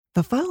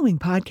The following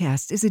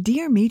podcast is a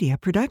Dear Media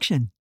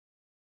production.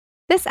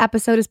 This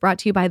episode is brought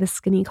to you by The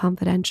Skinny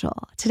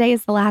Confidential. Today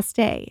is the last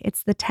day.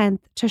 It's the 10th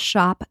to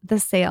shop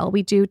the sale.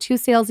 We do 2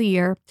 sales a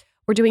year.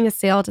 We're doing a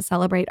sale to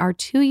celebrate our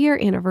 2-year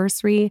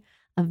anniversary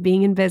of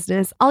being in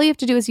business. All you have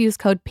to do is use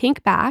code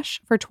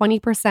PINKBASH for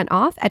 20%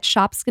 off at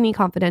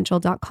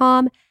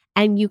shopskinnyconfidential.com,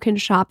 and you can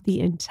shop the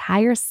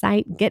entire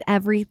site, get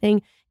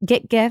everything,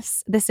 get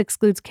gifts. This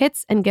excludes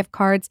kits and gift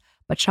cards,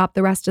 but shop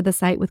the rest of the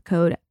site with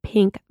code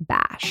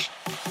PINKBASH.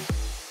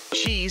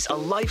 She's a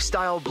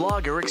lifestyle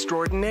blogger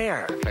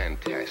extraordinaire.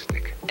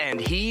 Fantastic. And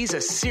he's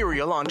a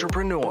serial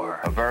entrepreneur.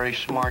 A very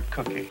smart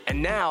cookie.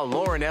 And now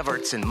Lauren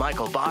Everts and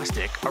Michael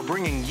Bosstick are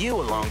bringing you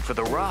along for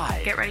the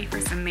ride. Get ready for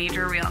some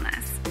major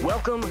realness.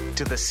 Welcome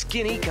to The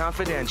Skinny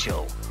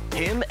Confidential.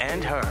 Him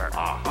and her.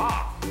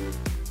 Aha!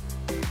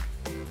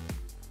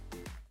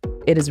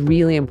 It is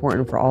really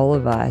important for all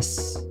of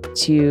us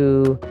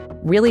to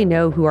really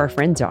know who our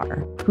friends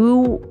are,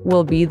 who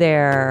will be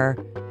there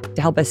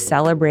to help us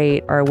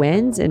celebrate our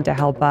wins and to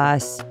help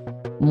us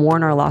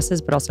mourn our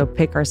losses, but also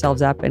pick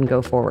ourselves up and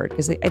go forward.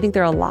 Because I think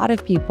there are a lot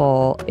of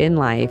people in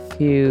life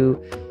who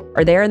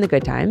are there in the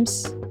good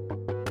times,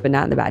 but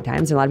not in the bad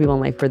times. And a lot of people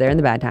in life who are there in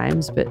the bad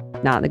times, but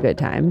not in the good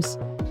times.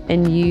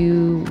 And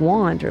you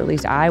want, or at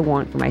least I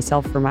want for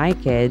myself, for my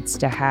kids,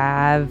 to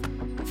have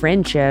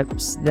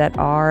friendships that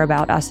are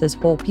about us as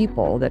whole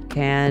people, that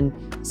can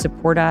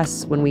support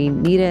us when we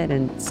need it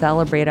and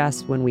celebrate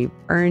us when we've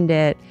earned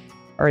it,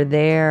 are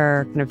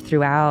there kind of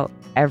throughout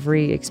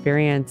every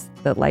experience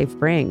that life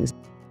brings.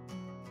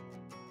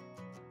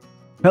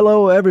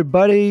 Hello,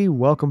 everybody.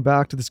 Welcome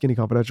back to the Skinny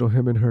Confidential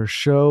Him and Her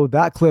show.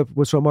 That clip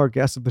was from our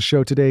guest of the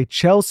show today,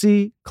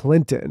 Chelsea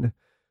Clinton.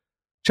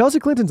 Chelsea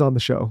Clinton's on the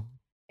show.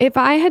 If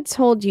I had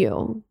told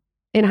you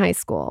in high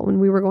school, when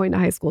we were going to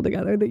high school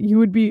together, that you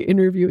would be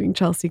interviewing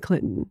Chelsea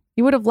Clinton,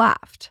 you would have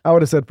laughed. I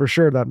would have said for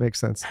sure that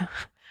makes sense.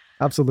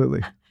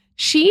 Absolutely.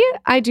 She,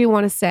 I do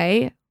want to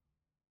say,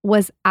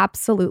 was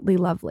absolutely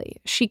lovely.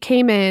 She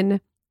came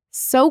in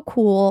so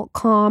cool,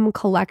 calm,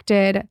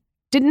 collected,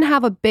 didn't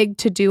have a big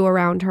to-do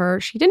around her.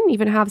 She didn't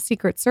even have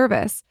Secret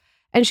Service.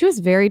 And she was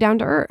very down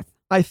to earth.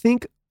 I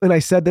think, and I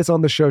said this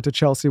on the show to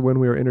Chelsea when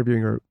we were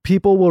interviewing her,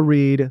 people will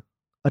read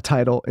a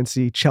title and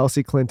see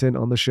Chelsea Clinton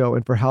on the show,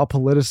 and for how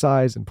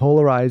politicized and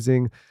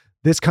polarizing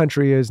this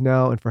country is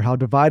now and for how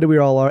divided we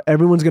all are,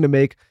 everyone's going to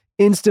make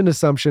instant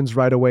assumptions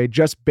right away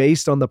just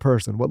based on the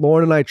person. What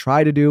Lauren and I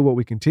try to do, what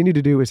we continue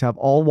to do, is have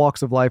all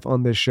walks of life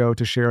on this show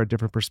to share a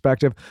different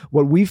perspective.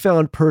 What we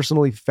found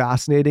personally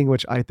fascinating,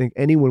 which I think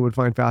anyone would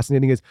find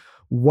fascinating, is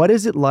what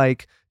is it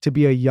like to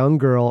be a young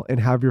girl and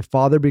have your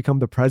father become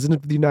the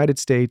president of the United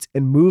States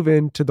and move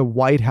into the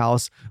White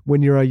House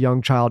when you're a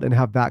young child and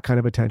have that kind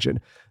of attention?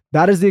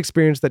 That is the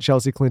experience that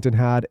Chelsea Clinton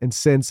had, and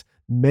since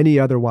many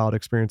other wild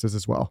experiences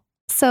as well.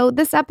 So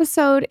this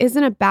episode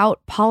isn't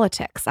about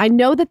politics. I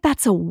know that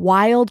that's a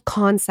wild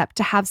concept,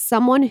 to have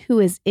someone who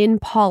is in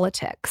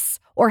politics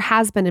or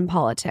has been in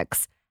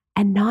politics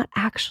and not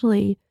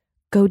actually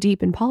go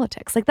deep in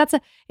politics. Like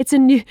it's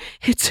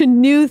a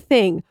new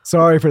thing.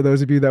 Sorry for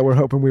those of you that were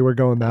hoping we were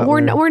going that way.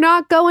 We're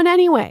not going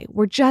anyway.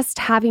 We're just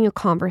having a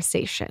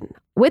conversation.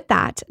 With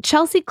that,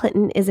 Chelsea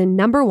Clinton is a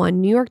 #1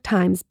 New York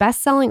Times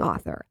bestselling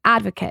author,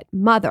 advocate,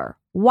 mother,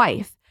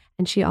 wife,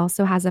 and she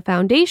also has a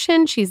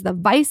foundation. She's the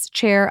vice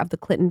chair of the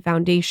Clinton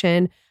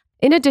Foundation.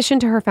 In addition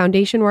to her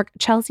foundation work,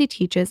 Chelsea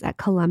teaches at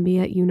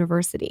Columbia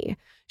University.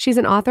 She's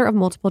an author of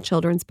multiple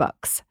children's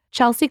books.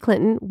 Chelsea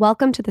Clinton,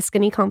 welcome to the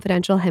Skinny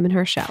Confidential Him and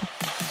Her show.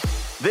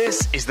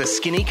 This is The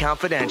Skinny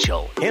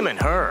Confidential. Him and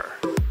her.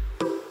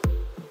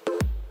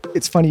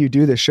 It's funny you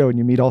do this show and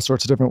you meet all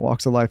sorts of different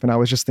walks of life. And I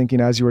was just thinking,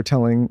 as you were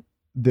telling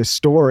this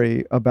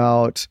story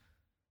about,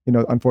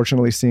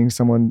 unfortunately seeing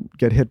someone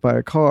get hit by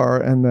a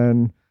car, and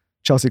then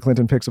Chelsea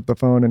Clinton picks up the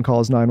phone and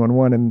calls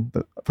 911, and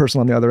the person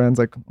on the other end's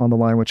like on the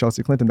line with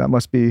Chelsea Clinton. That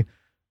must be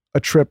a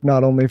trip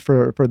not only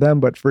for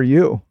them, but for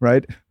you,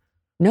 right?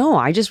 No,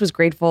 I just was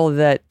grateful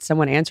that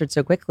someone answered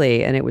so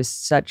quickly, and it was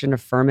such an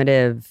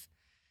affirmative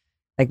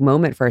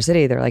moment for our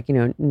city. They're like,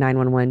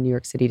 911 New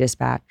York City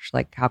dispatch,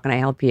 like, how can I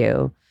help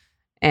you?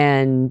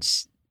 And,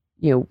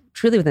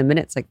 truly within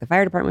minutes, the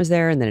fire department was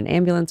there, and then an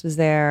ambulance was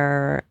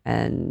there,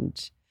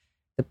 and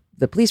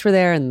the police were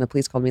there, and the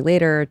police called me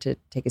later to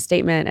take a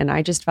statement. And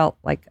I just felt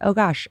like, oh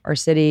gosh, our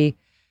city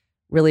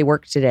really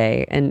worked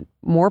today. And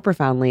more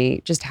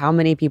profoundly, just how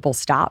many people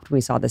stopped when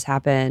we saw this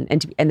happen.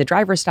 And the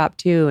driver stopped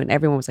too. And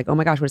everyone was like, oh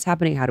my gosh, what's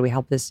happening? How do we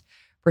help this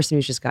person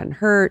who's just gotten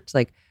hurt?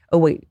 Oh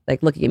wait,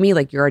 looking at me,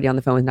 you're already on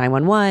the phone with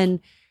 911.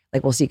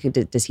 We'll see,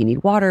 does he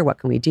need water? What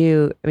can we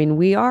do? I mean,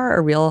 we are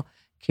a real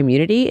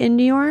community in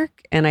New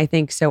York. And I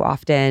think so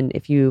often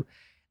if you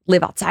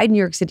live outside New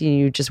York City and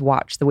you just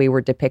watch the way we're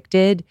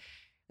depicted,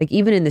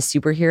 even in the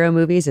superhero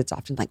movies, it's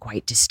often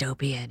quite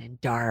dystopian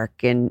and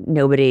dark, and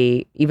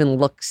nobody even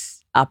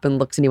looks up and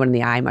looks anyone in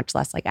the eye, much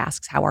less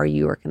asks, how are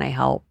you? Or can I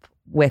help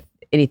with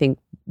anything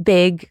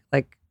big,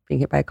 like being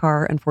hit by a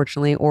car,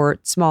 unfortunately, or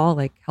small,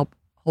 help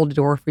hold a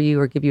door for you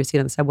or give you a seat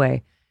on the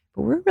subway.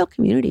 But we're a real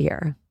community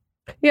here.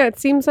 Yeah, it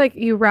seems like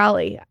you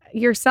rally.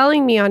 You're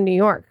selling me on New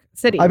York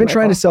City. I've been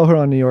trying to Michael. sell her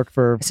on New York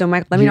for So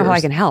Mike, let me know how I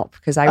years. can help,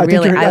 because I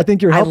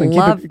think you're helping.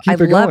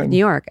 Keep it love going. New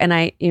York, and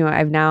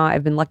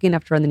I've been lucky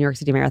enough to run the New York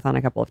City Marathon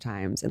a couple of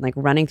times, and like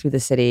running through the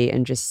city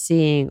and just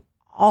seeing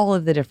all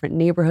of the different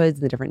neighborhoods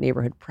and the different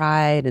neighborhood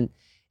pride and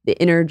the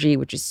energy,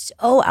 which is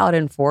so out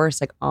in force,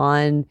 like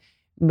on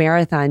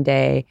marathon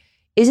day,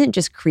 isn't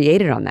just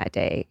created on that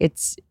day.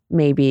 It's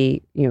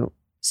maybe,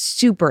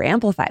 super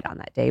amplified on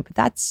that day, but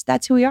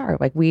that's who we are.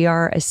 Like, we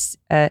are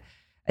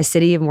a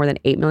city of more than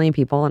 8 million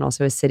people, and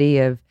also a city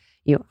of,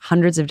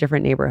 hundreds of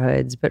different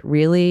neighborhoods, but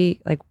really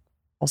like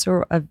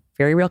also a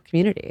very real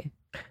community.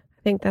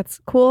 I think that's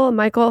cool.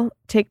 Michael,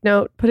 take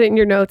note, put it in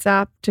your notes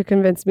app to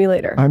convince me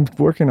later. I'm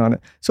working on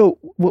it. So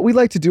what we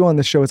like to do on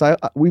the show is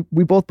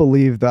we both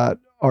believe that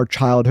our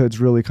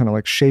childhoods really kind of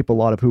like shape a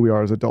lot of who we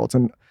are as adults.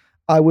 And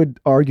I would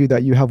argue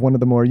that you have one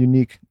of the more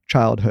unique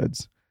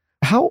childhoods.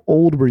 How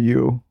old were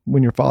you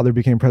when your father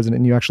became president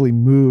and you actually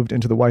moved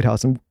into the White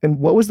House? And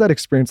what was that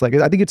experience like?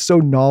 I think it's so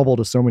novel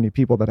to so many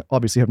people that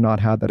obviously have not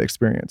had that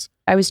experience.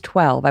 I was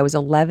 12. I was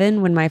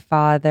 11 when my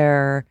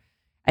father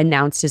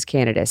announced his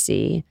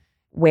candidacy.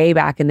 Way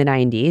back in the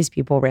 90s,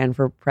 people ran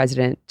for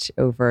president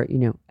over,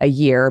 a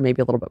year,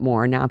 maybe a little bit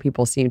more. Now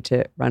people seem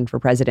to run for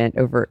president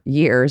over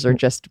years or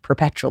just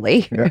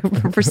perpetually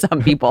for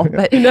some people.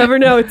 But you never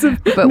know. It's a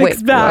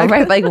mixed bag.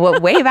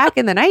 Right, way back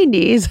in the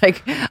 90s,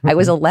 like I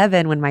was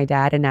 11 when my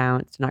dad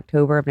announced in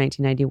October of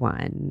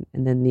 1991.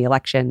 And then the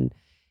election,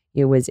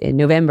 was in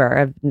November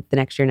of the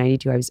next year,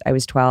 92. I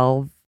was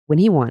 12 when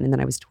he won. And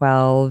then I was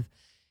 12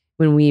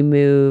 when we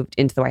moved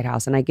into the White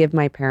House. And I give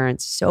my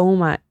parents so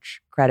much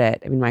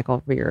credit. I mean,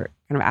 Michael, for your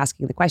kind of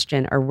asking the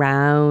question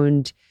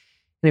around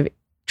kind of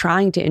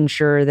trying to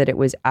ensure that it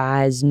was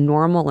as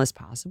normal as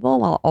possible,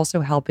 while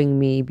also helping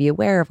me be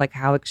aware of like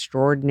how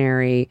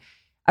extraordinary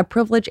a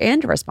privilege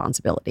and a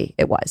responsibility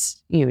it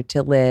was,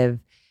 to live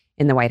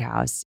in the White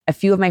House. A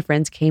few of my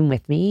friends came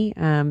with me,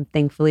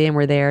 thankfully, and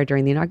were there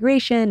during the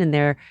inauguration. And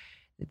there,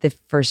 the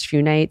first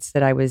few nights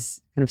that I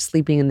was kind of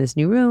sleeping in this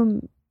new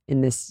room, in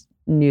this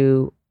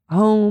new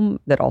home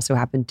that also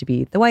happened to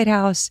be the White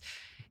House.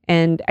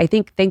 And I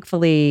think,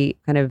 thankfully,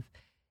 kind of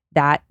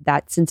that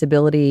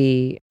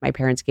sensibility my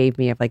parents gave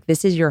me of like,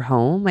 this is your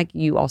home. Like,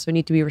 you also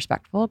need to be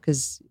respectful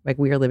because like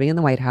we are living in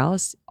the White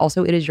House.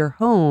 Also, it is your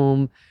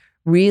home.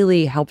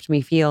 Really helped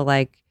me feel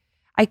like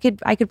I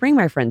could bring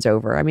my friends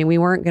over. I mean, we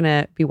weren't going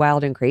to be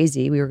wild and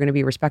crazy. We were going to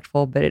be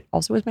respectful, but it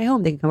also was my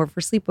home. They could come over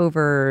for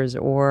sleepovers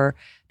or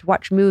to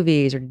watch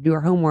movies or to do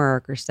our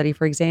homework or study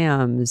for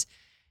exams.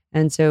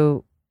 And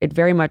so it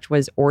very much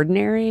was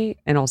ordinary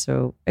and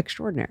also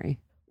extraordinary.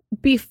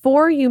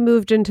 Before you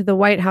moved into the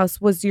White House,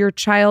 was your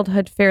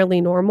childhood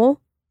fairly normal?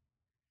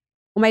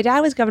 Well, my dad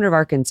was governor of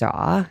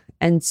Arkansas.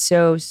 And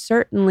so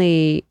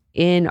certainly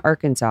in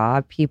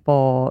Arkansas,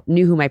 people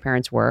knew who my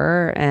parents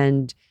were.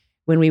 And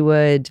when we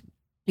would,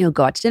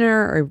 go out to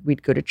dinner or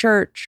we'd go to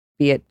church,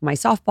 be it my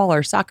softball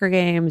or soccer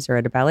games or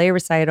at a ballet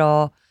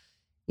recital,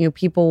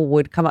 people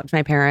would come up to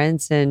my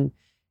parents and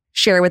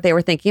share what they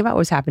were thinking about what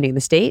was happening in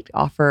the state,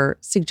 offer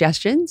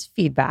suggestions,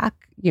 feedback,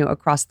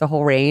 across the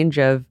whole range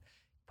of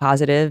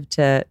positive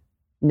to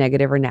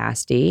negative or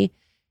nasty.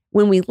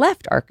 When we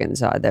left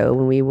Arkansas, though,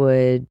 when we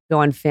would go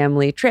on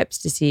family trips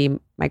to see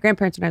my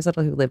grandparents when I was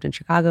little who lived in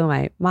Chicago,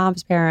 my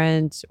mom's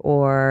parents,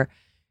 or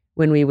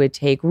when we would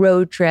take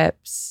road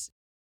trips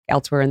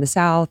elsewhere in the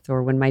South,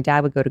 or when my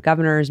dad would go to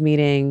governor's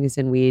meetings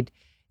and we'd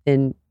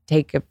then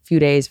take a few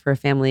days for a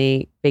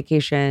family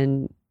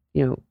vacation,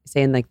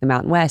 say in like the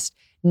Mountain West,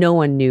 no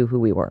one knew who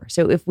we were.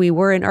 So if we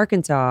were in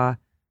Arkansas,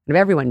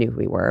 everyone knew who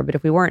we were. But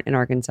if we weren't in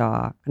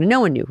Arkansas,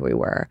 no one knew who we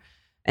were.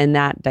 And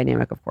that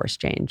dynamic, of course,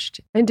 changed.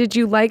 And did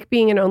you like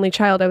being an only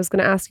child? I was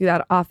going to ask you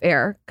that off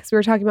air because we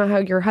were talking about how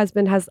your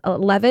husband has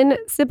 11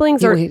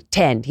 siblings or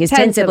 10. He has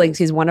 10 siblings.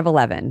 He's one of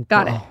 11.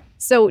 Got it.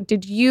 So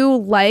did you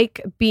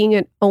like being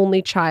an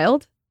only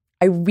child?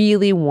 I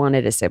really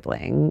wanted a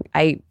sibling.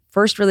 I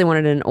first really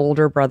wanted an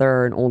older brother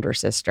or an older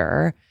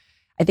sister.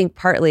 I think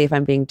partly, if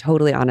I'm being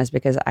totally honest,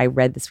 because I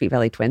read the Sweet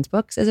Valley Twins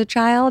books as a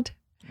child.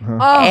 Uh-huh.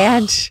 Oh,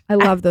 And I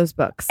love those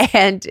books.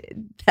 And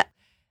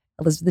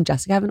Elizabeth and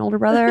Jessica have an older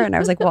brother. And I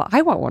was like, well,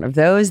 I want one of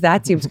those.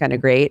 That seems kind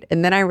of great.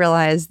 And then I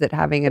realized that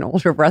having an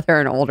older brother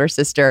and older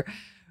sister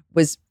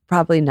was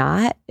probably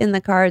not in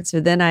the cards. So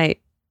then I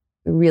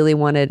really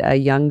wanted a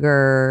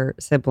younger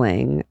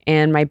sibling.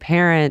 And my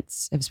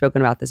parents have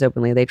spoken about this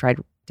openly. They tried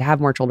to have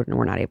more children and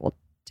were not able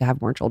to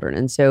have more children.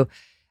 And so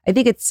I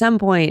think at some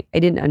point I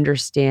didn't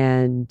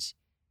understand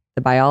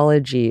the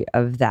biology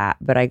of that,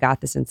 but I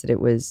got the sense that it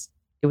was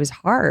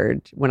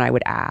hard when I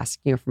would ask,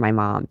 for my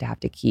mom to have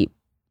to keep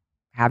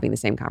having the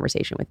same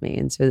conversation with me.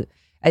 And so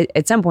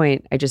at some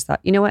point I just thought,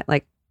 you know what,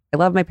 like I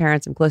love my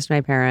parents. I'm close to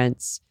my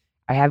parents.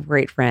 I have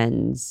great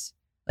friends.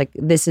 Like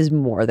this is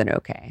more than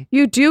okay.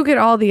 You do get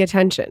all the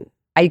attention.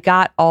 I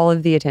got all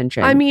of the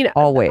attention. I mean,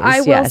 always.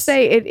 I will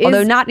say it is.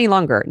 Although not any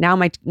longer. Now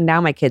my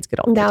kids get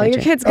all the attention. Now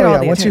your kids get all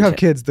the Once attention. you have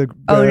kids,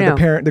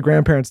 the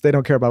grandparents, they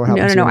don't care about what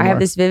happens to you No. I anymore. have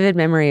this vivid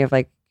memory of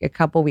like a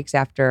couple weeks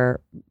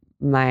after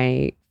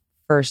my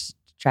first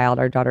child,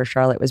 our daughter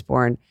Charlotte, was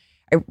born,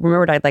 I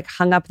remembered I'd like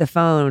hung up the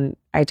phone.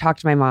 I talked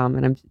to my mom,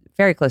 and I'm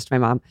very close to my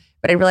mom,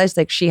 but I realized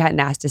like she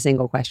hadn't asked a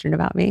single question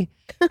about me.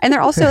 And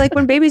they're also like,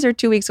 when babies are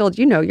 2 weeks old,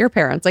 you know, your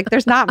parents, like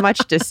there's not much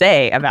to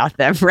say about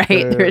them,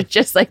 right? There's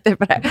just like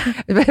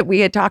but we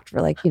had talked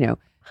for like,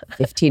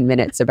 15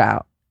 minutes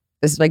about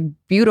this like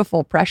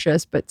beautiful,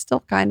 precious, but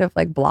still kind of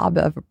like blob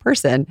of a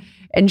person.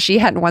 And she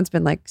hadn't once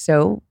been like,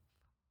 so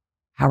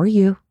how are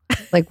you?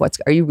 Like,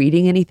 are you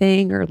reading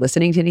anything or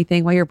listening to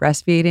anything while you're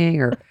breastfeeding,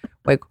 or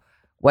like,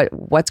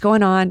 what's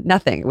going on?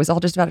 Nothing. It was all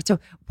just about it. So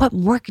what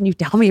more can you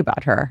tell me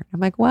about her?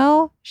 I'm like,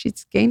 well,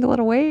 she's gained a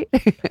little weight.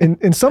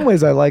 In some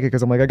ways I like it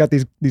because I'm like, I got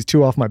these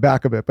two off my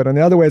back a bit. But in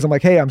the other ways, I'm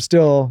like, hey, I'm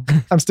still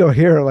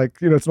here. Like,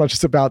 it's not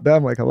just about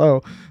them. Like,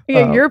 hello.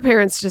 Yeah, your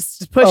parents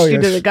just pushed you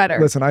to the gutter.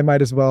 Listen, I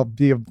might as well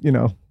be a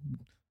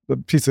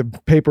piece of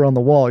paper on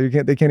the wall.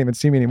 They can't even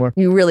see me anymore.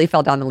 You really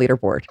fell down the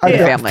leaderboard in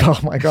your family. Oh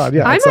my God.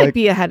 Yeah. I might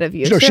be ahead of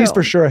you. No, she's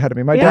for sure ahead of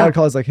me. My dad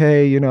calls like,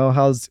 hey,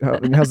 how's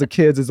the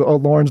kids?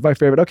 Lauren's my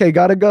favorite. Okay,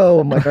 gotta go.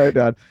 I'm like, all right,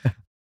 Dad.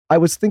 I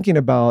was thinking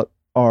about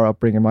my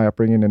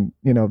upbringing and,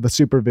 the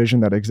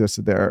supervision that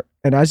existed there.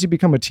 And as you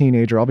become a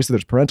teenager, obviously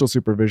there's parental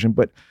supervision,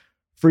 but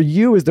for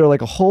you, is there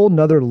like a whole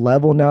nother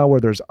level now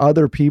where there's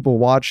other people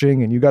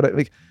watching and you gotta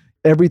like,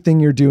 everything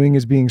you're doing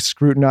is being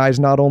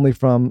scrutinized, not only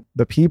from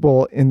the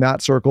people in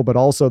that circle, but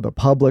also the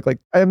public. Like,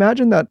 I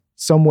imagine that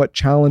somewhat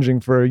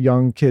challenging for a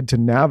young kid to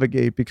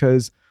navigate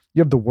because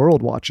you have the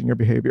world watching your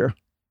behavior.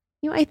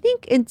 I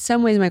think in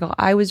some ways, Michael,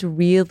 I was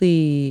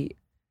really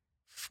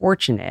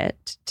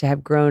fortunate to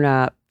have grown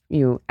up,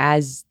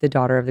 as the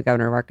daughter of the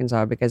governor of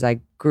Arkansas, because I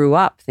grew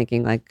up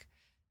thinking like,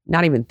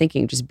 not even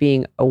thinking, just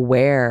being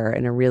aware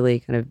in a really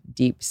kind of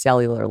deep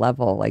cellular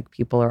level, like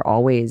people are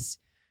always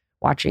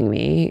watching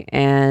me,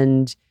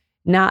 and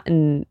not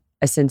in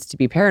a sense to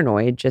be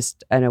paranoid,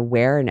 just an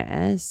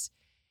awareness.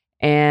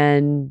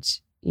 And,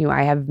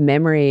 I have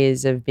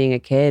memories of being a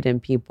kid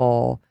and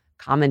people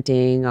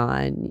commenting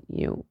on,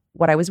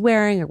 what I was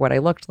wearing or what I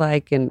looked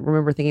like, and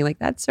remember thinking like,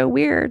 that's so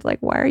weird. Like,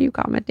 why are you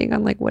commenting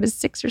on like what a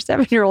 6 or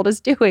 7-year-old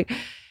is doing?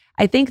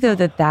 I think though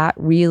that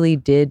really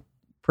did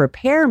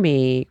prepare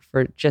me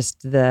for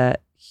just the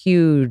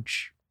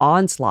huge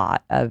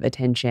onslaught of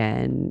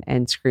attention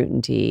and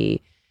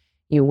scrutiny.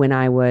 When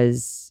I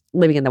was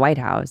living in the White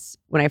House,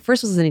 when I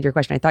first was listening to your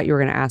question, I thought you were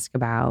going to ask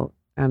about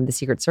the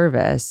Secret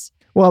Service.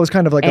 Well, I was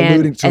kind of like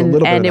alluding to a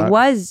little bit and of that. it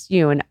was,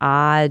 an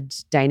odd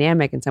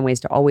dynamic in some ways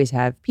to always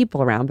have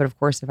people around. But of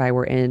course, if I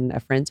were in a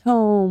friend's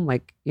home,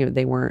 like,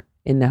 they weren't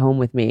in the home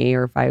with me,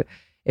 or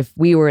if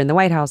we were in the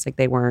White House, like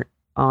they weren't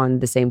on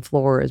the same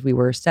floor as we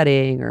were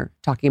studying or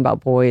talking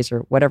about boys or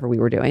whatever we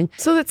were doing.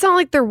 So it's not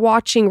like they're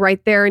watching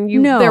right there and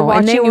they're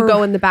watching you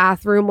go in the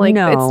bathroom. Like,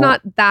 it's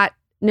not that.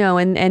 No,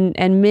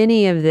 and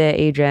many of the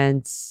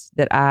agents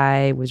that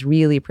I was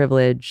really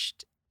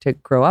privileged to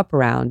grow up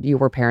around,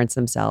 your parents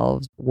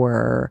themselves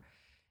were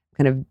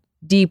kind of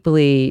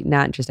deeply,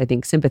 not just I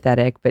think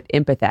sympathetic, but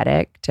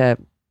empathetic to,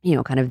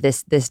 kind of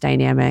this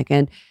dynamic.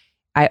 And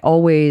I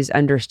always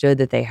understood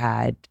that they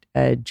had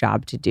a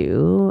job to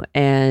do,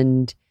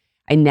 and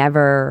I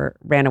never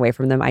ran away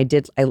from them.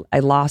 I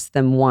lost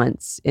them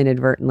once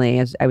inadvertently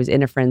as I was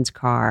in a friend's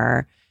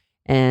car.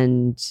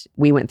 And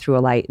we went through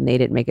a light and they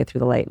didn't make it through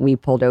the light. And we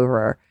pulled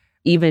over.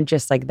 Even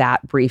just like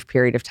that brief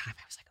period of time,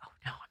 I was like, oh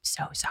no, I'm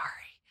so sorry.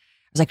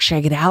 I was like, should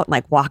I get out and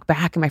like walk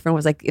back? And my friend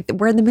was like,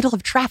 we're in the middle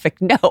of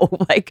traffic. No,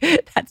 like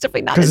that's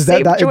definitely not a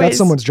safe choice. That's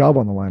someone's job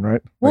on the line,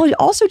 right? Well,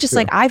 also just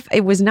like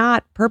it was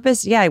not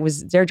purpose. Yeah, it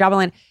was their job on the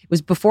line. It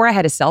was before I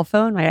had a cell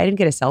phone. I didn't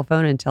get a cell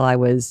phone until I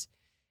was,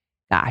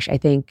 I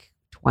think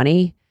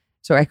 20.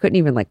 So I couldn't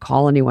even like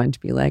call anyone to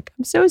be like,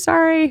 I'm so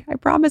sorry. I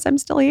promise I'm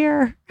still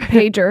here.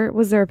 Pager.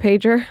 Was there a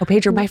pager? Oh,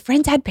 pager. My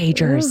friends had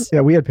pagers.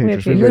 Yeah, we had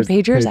pagers. You had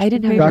pagers? I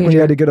didn't have a pager. Back when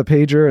you had to get a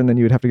pager and then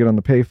you would have to get on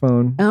the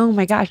payphone. Oh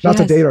my gosh. Not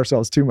to date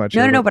ourselves too much.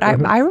 No. But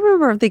I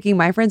remember thinking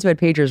my friends who had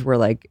pagers were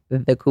like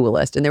the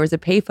coolest. And there was a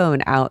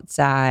payphone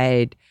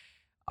outside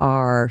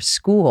our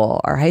school,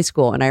 our high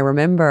school. And I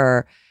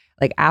remember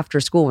like after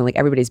school when like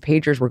everybody's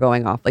pagers were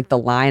going off, like the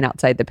line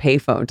outside the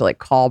payphone to like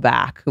call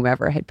back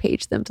whomever had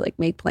paged them to like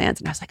make plans.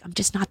 And I was like, I'm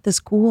just not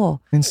this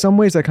cool. In some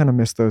ways, I kind of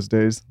miss those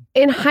days.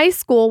 In high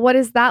school, what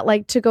is that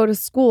like to go to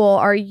school?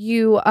 Are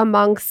you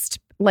amongst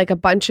like a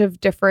bunch of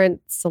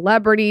different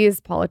celebrities,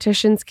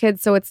 politicians,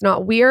 kids, so it's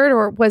not weird?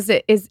 Or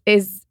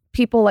is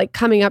people like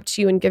coming up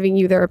to you and giving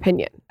you their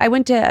opinion? I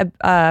went to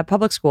a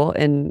public school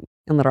in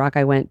Little Rock.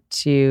 I went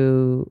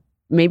to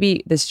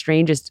maybe the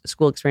strangest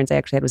school experience I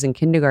actually had was in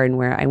kindergarten,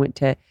 where I went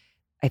to,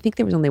 I think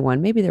there was only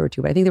one, maybe there were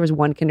two, but I think there was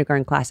one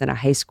kindergarten class in a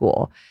high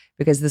school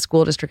because the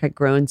school district had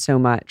grown so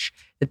much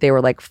that they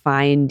were like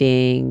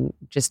finding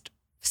just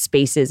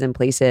spaces and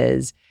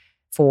places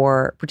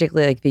for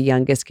particularly like the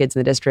youngest kids in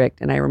the district.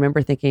 And I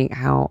remember thinking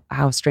how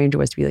strange it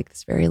was to be like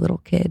this very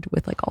little kid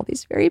with like all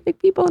these very big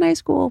people in high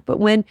school. But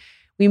when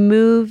we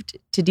moved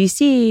to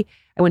DC,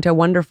 I went to a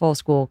wonderful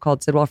school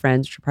called Sidwell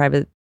Friends, which is a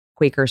private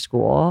Quaker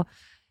school.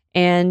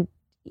 And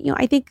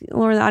I think,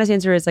 Lauren, the honest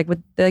answer is like with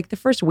the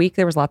first week,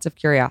 there was lots of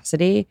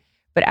curiosity.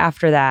 But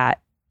after that,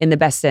 in the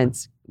best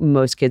sense,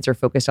 most kids are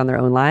focused on their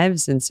own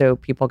lives. And so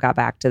people got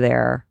back to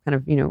their kind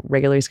of,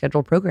 regularly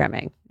scheduled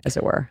programming, as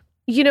it were.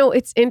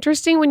 It's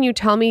interesting when you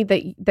tell me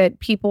that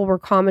people were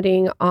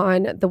commenting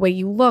on the way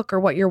you look or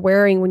what you're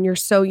wearing when you're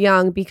so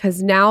young,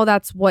 because now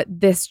that's what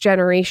this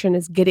generation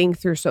is getting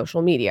through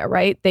social media,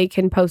 right? They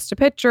can post a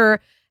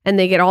picture and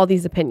they get all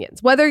these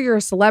opinions, whether you're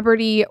a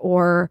celebrity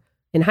or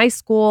in high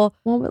school.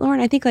 Well, but Lauren,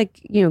 I think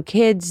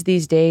kids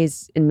these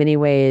days, in many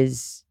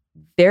ways,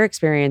 their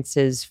experience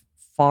is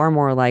far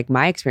more like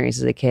my experience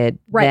as a kid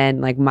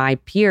than like my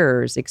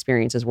peers'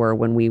 experiences were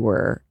when we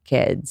were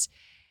kids.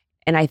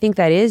 And I think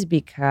that is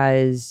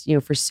because,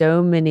 for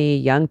so many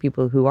young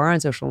people who are on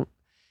social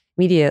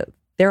media,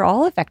 they're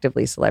all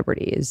effectively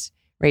celebrities,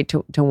 right,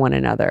 to one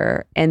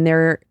another. And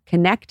they're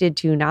connected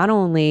to not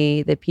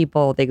only the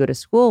people they go to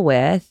school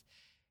with,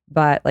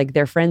 but like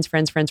their friends.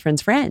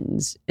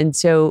 And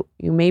so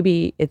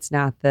maybe it's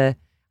not the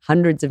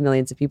hundreds of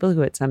millions of people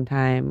who at some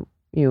time,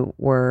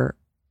 were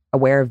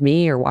aware of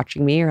me or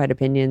watching me or had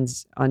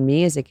opinions on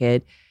me as a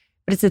kid.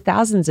 But it's the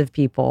thousands of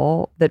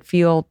people that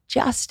feel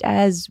just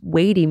as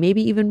weighty,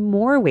 maybe even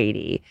more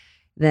weighty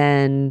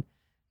than,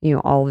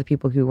 all the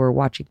people who were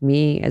watching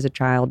me as a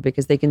child,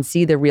 because they can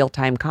see the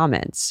real-time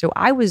comments. So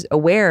I was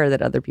aware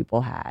that other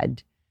people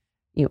had,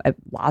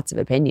 lots of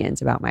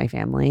opinions about my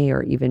family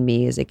or even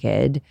me as a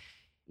kid,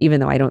 even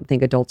though I don't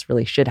think adults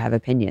really should have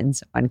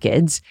opinions on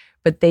kids,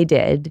 but they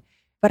did.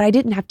 But I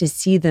didn't have to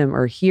see them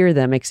or hear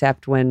them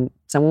except when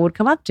someone would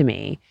come up to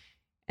me.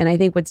 And I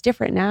think what's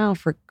different now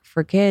for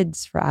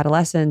kids, for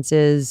adolescents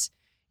is,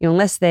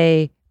 unless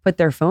they put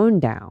their phone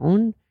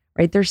down,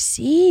 right, they're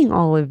seeing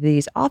all of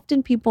these.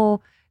 Often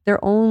people,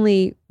 they're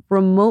only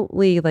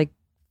remotely like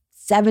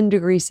 7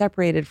 degrees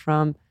separated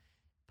from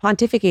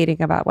pontificating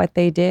about what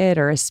they did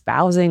or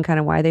espousing kind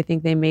of why they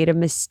think they made a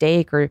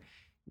mistake, or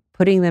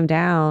putting them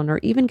down, or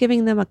even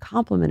giving them a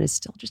compliment is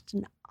still just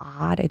an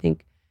odd, I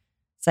think,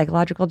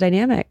 psychological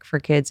dynamic for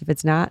kids if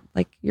it's not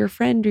like your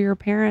friend or your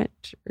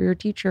parent or your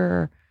teacher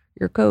or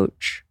your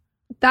coach.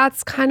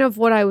 That's kind of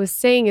what I was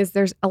saying, is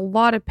there's a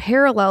lot of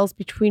parallels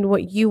between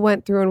what you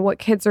went through and what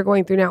kids are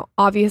going through now.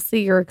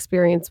 Obviously, your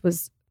experience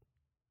was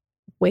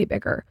way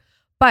bigger.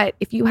 But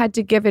if you had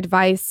to give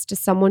advice to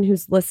someone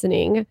who's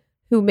listening,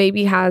 who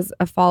maybe has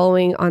a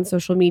following on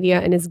social media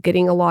and is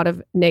getting a lot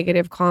of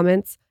negative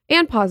comments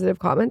and positive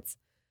comments,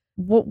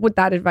 what would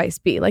that advice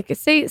be? Like,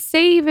 say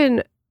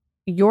even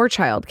your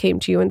child came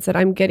to you and said,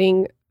 I'm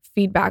getting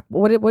feedback.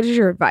 What is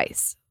your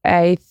advice?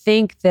 I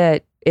think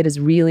that it is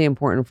really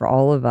important for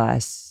all of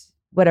us,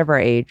 whatever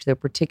age, though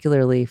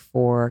particularly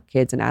for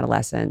kids and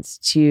adolescents,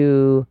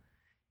 to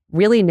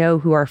really know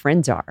who our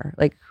friends are.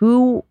 Like,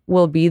 who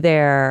will be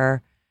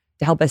there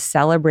to help us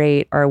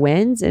celebrate our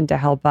wins and to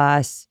help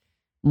us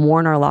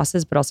mourn our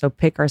losses, but also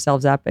pick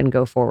ourselves up and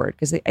go forward.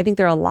 Because I think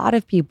there are a lot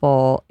of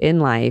people in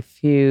life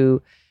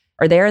who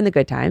are there in the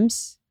good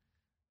times,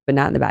 but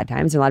not in the bad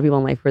times. And a lot of people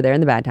in life who are there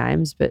in the bad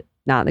times, but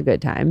not in the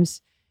good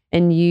times.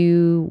 And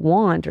you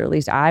want, or at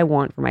least I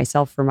want for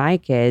myself, for my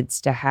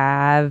kids, to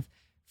have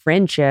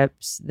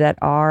friendships that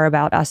are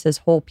about us as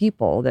whole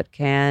people, that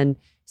can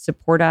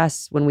support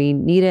us when we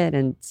need it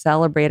and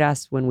celebrate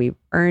us when we've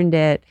earned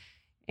it,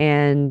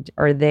 and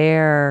are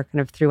there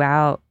kind of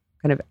throughout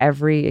kind of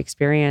every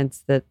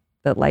experience that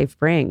life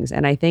brings.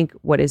 And I think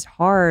what is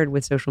hard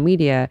with social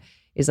media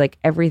is like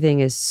everything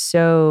is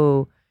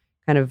so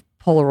kind of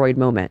Polaroid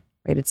moment,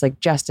 right? It's like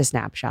just a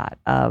snapshot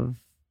of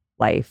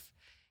life.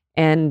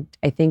 And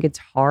I think it's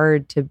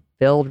hard to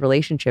build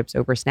relationships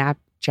over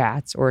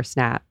Snapchats or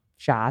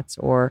snapshots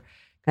or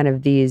kind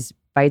of these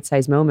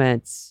bite-sized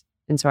moments.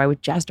 And so I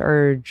would just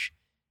urge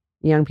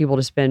young people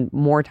to spend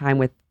more time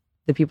with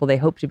the people they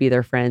hope to be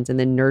their friends, and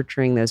then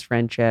nurturing those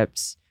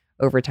friendships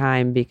over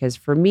time. Because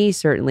for me,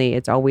 certainly,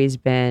 it's always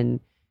been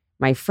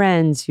my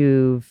friends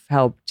who've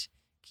helped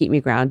keep me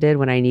grounded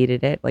when I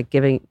needed it, like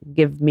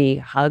give me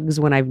hugs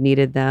when I've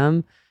needed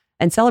them,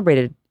 and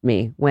celebrated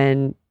me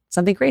when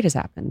something great has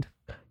happened.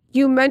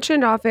 You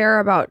mentioned off air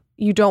about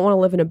you don't want to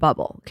live in a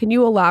bubble. Can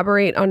you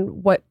elaborate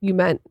on what you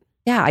meant?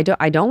 Yeah,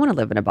 I don't want to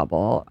live in a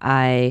bubble.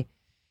 I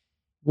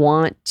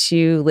want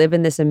to live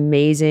in this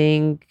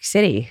amazing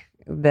city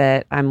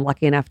that I'm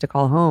lucky enough to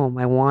call home.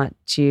 I want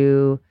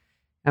to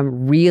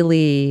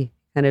really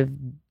kind of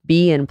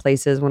be in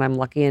places when I'm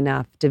lucky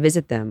enough to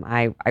visit them.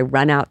 I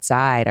run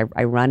outside.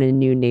 I run in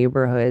new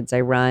neighborhoods.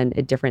 I run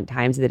at different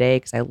times of the day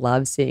because I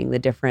love seeing the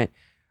different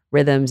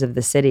rhythms of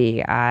the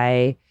city.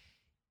 I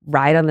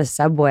ride on the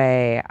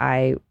subway.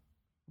 I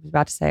was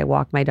about to say I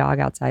walk my dog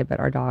outside, but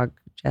our dog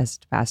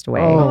just passed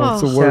away. Oh,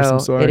 it's the worst. So I'm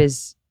sorry. it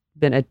has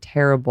been a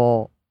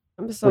terrible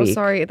I'm so week.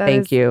 sorry.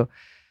 Thank you.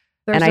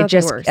 There's And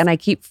nothing worse. I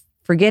keep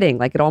forgetting,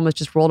 like it almost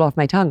just rolled off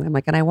my tongue. I'm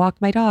like, and I walk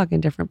my dog in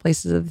different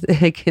places of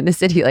like in the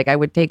city. Like I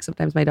would take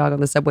sometimes my dog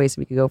on the subway so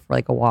we could go for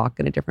like a walk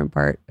in a different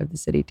part of the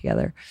city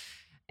together.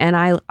 And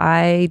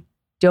I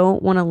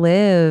don't want to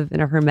live in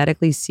a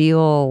hermetically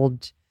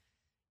sealed,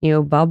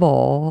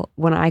 bubble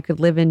when I could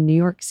live in New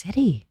York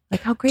City.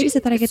 Like how great is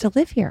it that I get to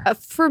live here?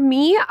 For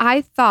me, I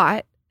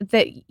thought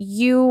that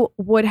you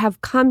would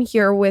have come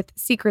here with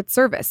Secret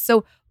Service.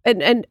 So,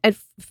 and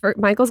for,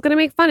 Michael's going to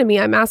make fun of me.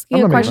 I'm asking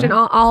I'm a not making question.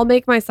 fun. I'll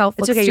make myself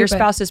look It's okay. stupid. Your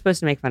spouse is supposed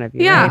to make fun of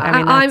you. Yeah, right? I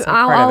mean, that's a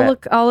part of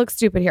it. I'll look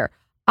stupid here.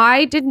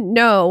 I didn't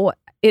know.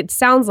 It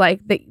sounds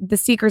like the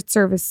Secret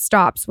Service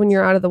stops when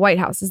you're out of the White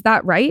House. Is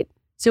that right?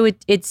 So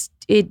it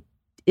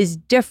is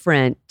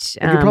different.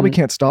 And you probably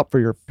can't stop for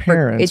your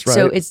parents, right?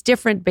 So it's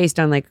different based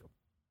on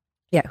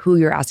who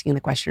you're asking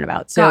the question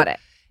about. So Got it.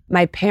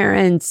 my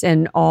parents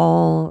and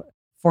all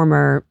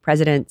former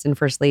presidents and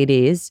first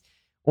ladies,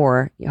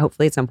 or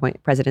hopefully at some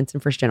point presidents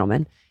and first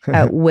gentlemen,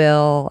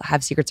 will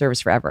have Secret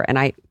Service forever.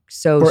 And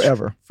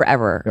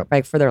forever, Yep.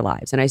 like for their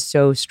lives. And I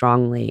so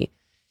strongly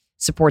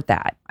support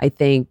that. I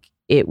think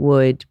it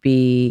would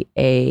be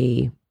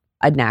a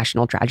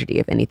national tragedy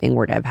if anything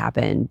were to have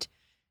happened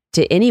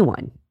to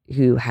anyone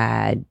who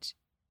had,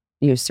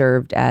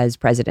 served as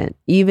president,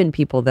 even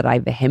people that I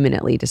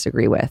vehemently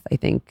disagree with. I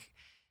think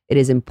it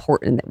is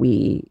important that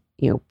we,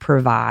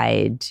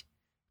 provide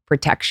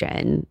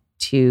protection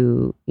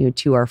to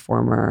our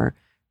former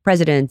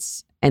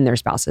presidents and their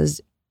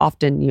spouses.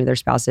 Often, their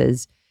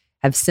spouses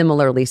have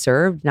similarly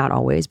served, not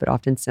always, but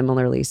often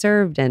similarly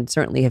served, and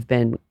certainly have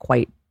been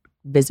quite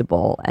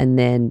visible. And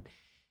then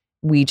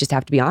we just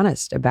have to be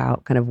honest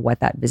about kind of what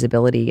that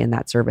visibility and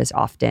that service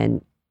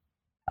often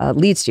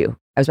leads to.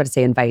 I was about to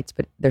say invites,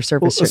 but their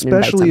service certainly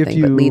invites especially something,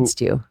 if but you leads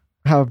to.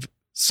 have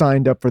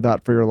signed up for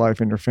that for your life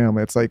and your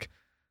family.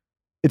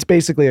 It's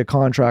basically a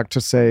contract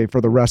to say for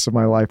the rest of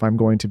my life, I'm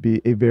going to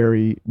be a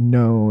very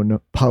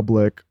known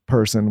public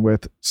person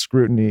with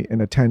scrutiny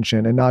and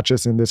attention, and not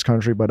just in this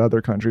country, but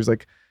other countries.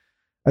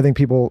 I think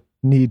people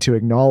need to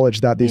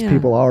acknowledge that these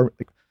people are,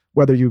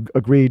 whether you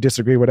agree,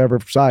 disagree, whatever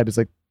side, it's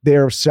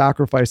they're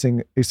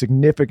sacrificing a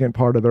significant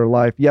part of their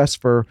life. Yes,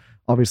 for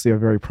obviously a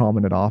very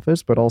prominent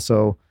office, but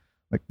also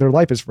their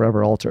life is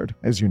forever altered,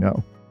 as you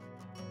know.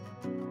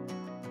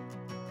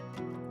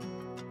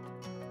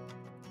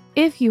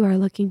 If you are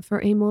looking for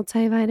a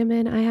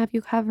multivitamin, I have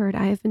you covered.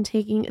 I have been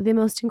taking the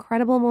most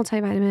incredible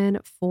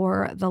multivitamin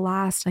for the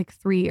last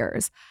 3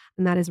 years,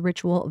 and that is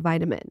Ritual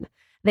Vitamin.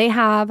 They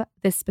have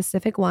this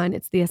specific one.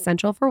 It's the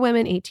Essential for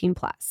Women 18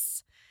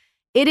 plus.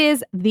 It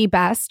is the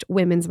best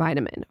women's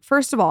vitamin.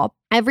 First of all,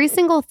 every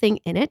single thing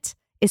in it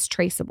is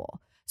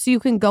traceable. So you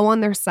can go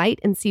on their site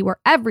and see where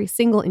every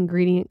single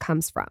ingredient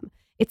comes from.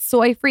 It's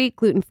soy-free,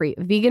 gluten-free,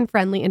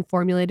 vegan-friendly, and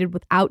formulated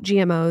without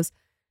GMOs.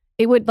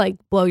 It would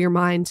blow your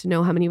mind to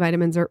know how many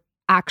vitamins are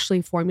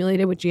actually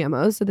formulated with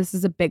GMOs. So this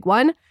is a big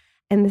one.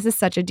 And this is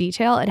such a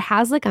detail. It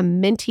has a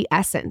minty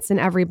essence in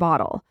every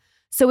bottle.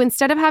 So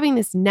instead of having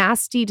this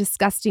nasty,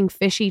 disgusting,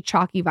 fishy,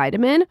 chalky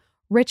vitamin,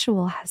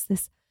 Ritual has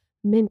this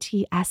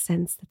minty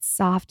essence that's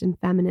soft and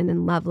feminine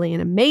and lovely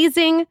and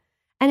amazing.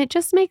 And it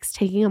just makes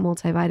taking a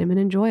multivitamin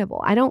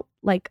enjoyable. I don't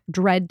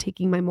dread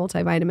taking my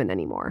multivitamin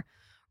anymore.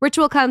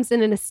 Ritual comes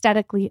in an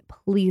aesthetically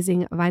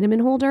pleasing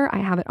vitamin holder. I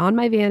have it on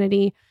my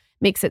vanity.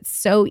 Makes it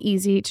so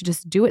easy to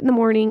just do it in the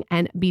morning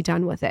and be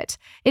done with it.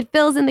 It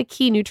fills in the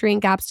key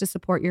nutrient gaps to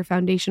support your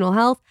foundational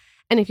health.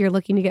 And if you're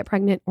looking to get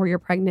pregnant or you're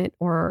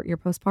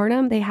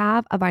postpartum, they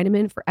have a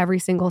vitamin for every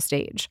single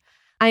stage.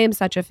 I am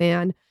such a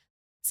fan.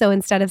 So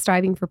instead of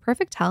striving for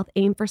perfect health,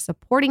 aim for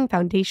supporting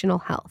foundational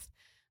health.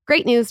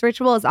 Great news,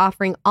 Ritual is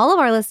offering all of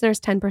our listeners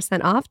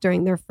 10% off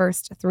during their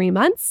first 3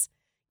 months.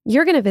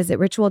 You're going to visit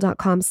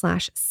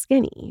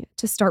ritual.com/skinny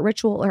to start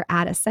Ritual or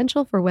add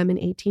Essential for Women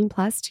 18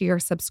 plus to your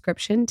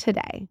subscription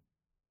today.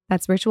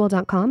 That's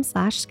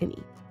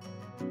ritual.com/skinny.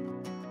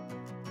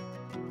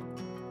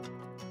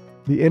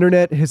 The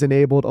internet has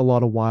enabled a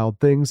lot of wild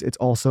things. It's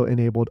also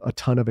enabled a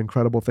ton of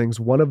incredible things.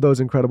 One of those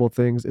incredible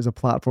things is a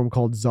platform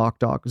called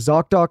ZocDoc.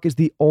 ZocDoc is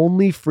the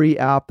only free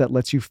app that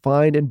lets you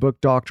find and book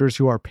doctors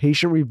who are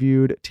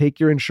patient-reviewed, take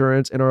your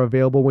insurance, and are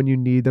available when you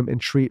need them, and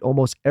treat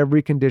almost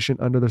every condition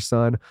under the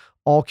sun,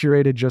 all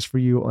curated just for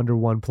you under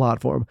one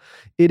platform.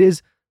 It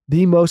is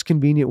the most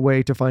convenient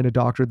way to find a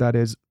doctor that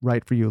is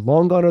right for you.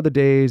 Long gone are the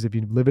days if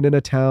you're living in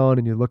a town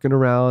and you're looking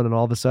around and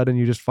all of a sudden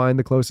you just find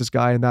the closest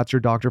guy and that's your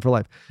doctor for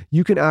life.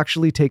 You can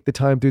actually take the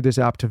time through this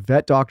app to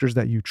vet doctors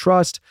that you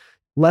trust,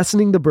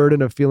 lessening the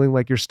burden of feeling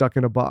like you're stuck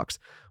in a box.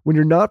 When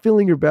you're not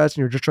feeling your best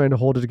and you're just trying to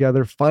hold it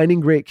together, finding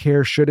great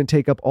care shouldn't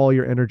take up all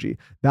your energy.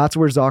 That's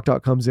where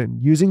ZocDoc comes in.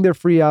 Using their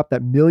free app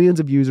that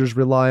millions of users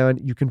rely on,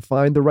 you can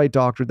find the right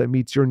doctor that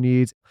meets your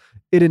needs.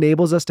 It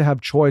enables us to have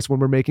choice when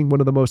we're making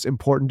one of the most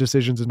important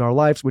decisions in our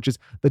lives, which is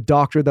the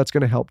doctor that's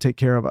going to help take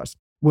care of us.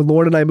 When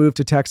Lauren and I moved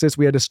to Texas,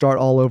 we had to start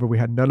all over. We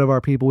had none of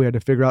our people. We had to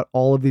figure out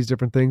all of these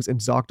different things. And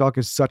ZocDoc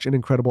is such an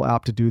incredible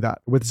app to do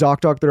that. With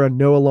ZocDoc, there are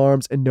no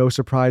alarms and no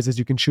surprises.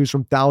 You can choose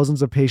from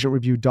thousands of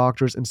patient-reviewed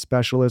doctors and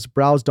specialists,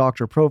 browse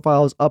doctor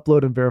profiles,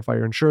 upload and verify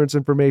your insurance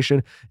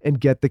information, and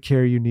get the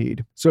care you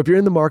need. So if you're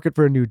in the market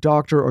for a new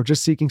doctor or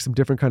just seeking some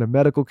different kind of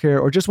medical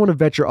care or just want to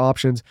vet your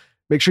options,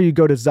 make sure you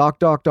go to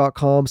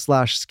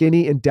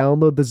ZocDoc.com/skinny and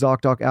download the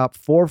ZocDoc app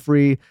for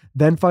free.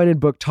 Then find and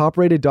book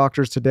top-rated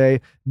doctors today.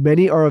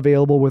 Many are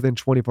available within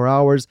 24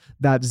 hours.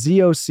 That's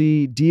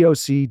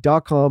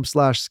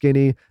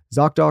ZocDoc.com/skinny,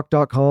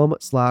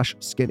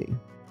 ZocDoc.com/skinny.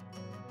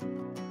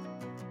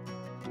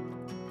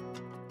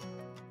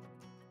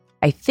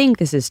 I think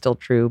this is still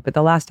true, but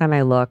the last time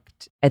I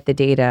looked at the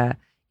data,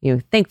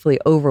 thankfully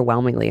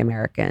overwhelmingly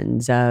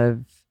Americans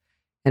of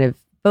kind of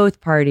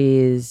both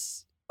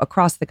parties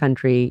across the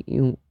country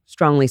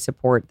strongly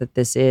support that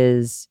this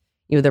is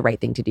the right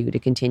thing to do to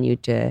continue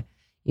to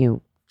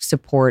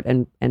support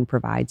and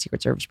provide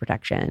Secret Service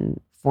protection,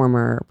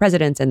 former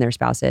presidents and their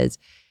spouses.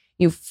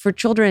 For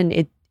children,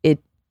 it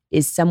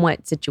is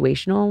somewhat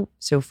situational.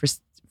 So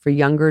for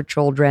younger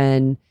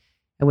children,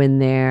 when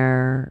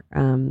their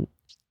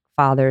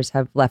fathers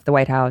have left the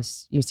White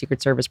House,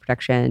 Secret Service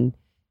protection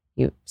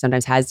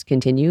sometimes has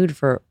continued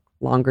for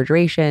longer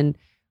duration.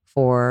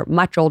 For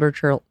much older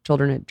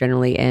children, it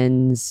generally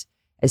ends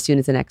as soon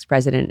as the next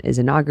president is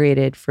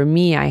inaugurated. For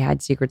me, I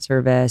had Secret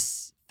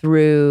Service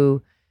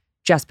through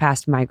just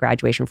past my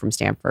graduation from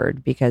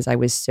Stanford because I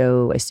was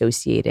so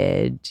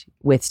associated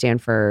with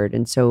Stanford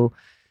and so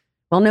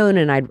well known.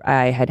 And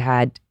I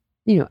had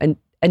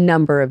a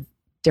number of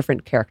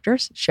different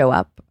characters show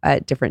up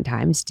at different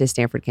times to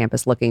Stanford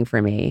campus looking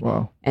for me.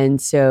 Wow.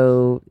 And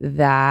so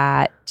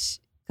that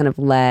kind of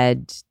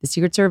led the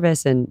Secret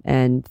Service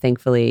and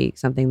thankfully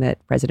something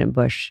that President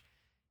Bush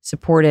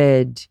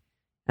supported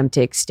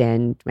to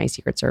extend my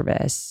Secret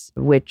Service,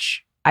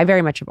 which I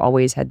very much have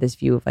always had this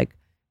view of like,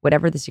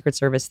 whatever the Secret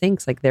Service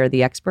thinks, like they're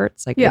the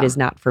experts. Like it is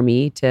not for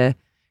me to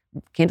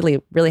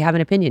candidly really have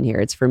an opinion here.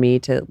 It's for me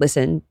to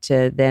listen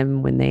to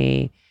them when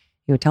they,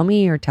 tell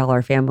me or tell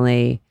our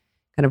family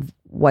kind of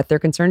what they're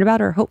concerned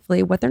about or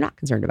hopefully what they're not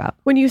concerned about.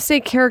 When you say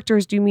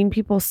characters, do you mean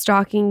people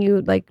stalking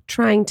you, like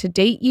trying to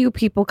date you,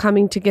 people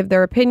coming to give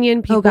their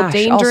opinion, people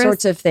dangerous? All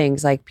sorts of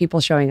things, like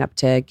people showing up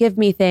to give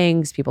me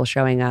things, people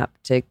showing up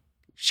to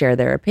share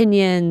their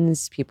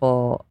opinions,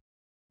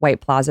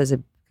 White Plaza is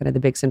kind of the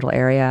big central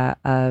area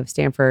of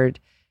Stanford.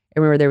 I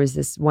remember there was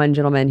this one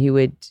gentleman who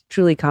would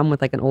truly come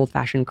with like an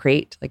old-fashioned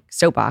crate, like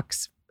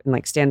soapbox, and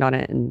like stand on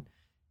it and,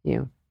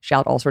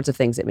 shout all sorts of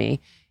things at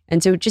me.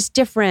 And so just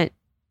different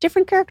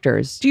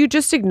characters. Do you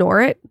just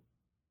ignore it?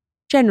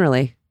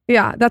 Generally.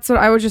 Yeah, that's what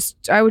I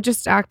would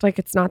just act like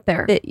it's not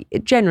there.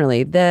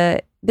 Generally,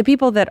 the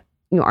people that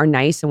are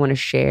nice and want to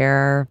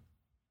share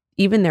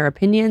even their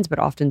opinions, but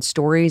often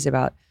stories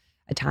about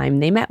a time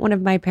they met one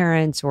of my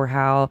parents or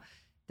how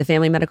the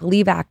Family Medical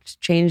Leave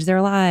Act changed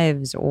their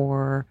lives,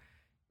 or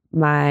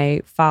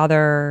my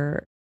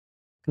father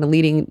kind of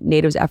leading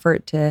NATO's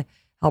effort to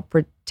help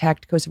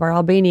protect Kosovar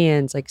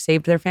Albanians, like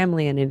saved their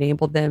family and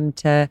enabled them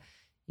to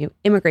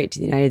immigrate to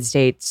the United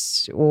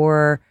States,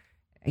 or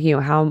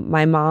how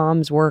my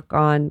mom's work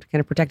on kind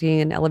of protecting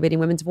and elevating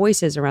women's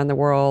voices around the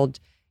world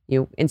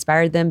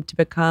inspired them to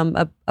become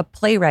a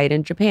playwright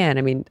in Japan.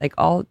 I mean, like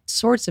all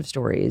sorts of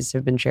stories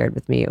have been shared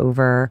with me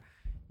over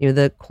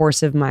the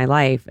course of my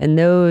life. And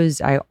those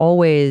I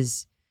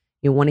always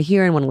want to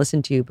hear and want to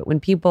listen to. But when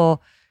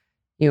people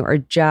are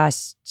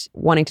just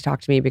wanting to talk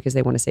to me because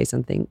they want to say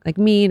something like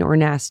mean or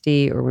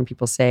nasty, or when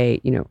people say,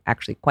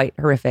 actually quite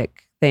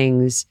horrific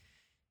things,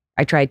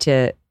 I try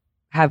to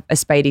have a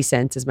spidey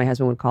sense, as my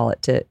husband would call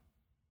it, to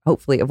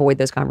hopefully avoid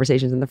those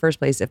conversations in the first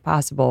place if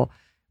possible,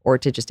 or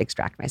to just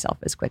extract myself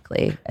as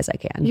quickly as I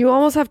can. You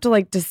almost have to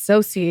like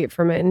dissociate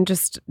from it and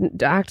just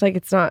act like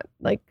it's not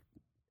like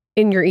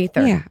in your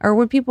ether. Yeah. Or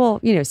when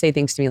people, say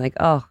things to me like,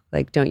 oh,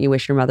 like, don't you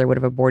wish your mother would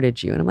have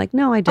aborted you? And I'm like,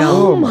 no, I don't.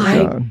 Oh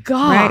my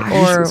God. Right?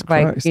 Or Jesus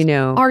like, Christ.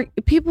 Are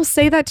people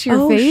say that to your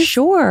oh, face?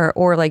 Sure.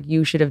 Or like,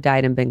 you should have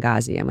died in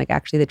Benghazi. I'm like,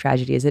 actually, the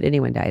tragedy is that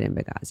anyone died in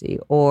Benghazi.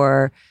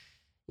 Or,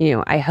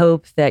 I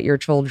hope that your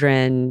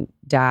children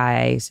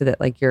die so that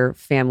like your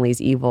family's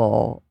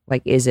evil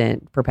like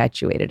isn't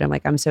perpetuated. I'm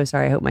like, I'm so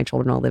sorry. I hope my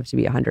children all live to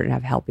be 100 and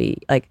have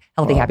healthy,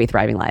 happy,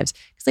 thriving lives.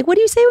 It's like, what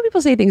do you say when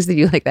people say things to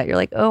you like that? You're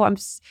like, oh, I'm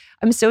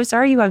so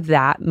sorry you have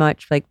that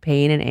much like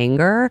pain and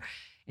anger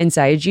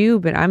inside you,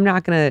 but I'm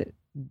not going to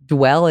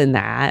dwell in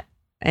that.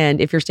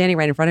 And if you're standing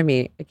right in front of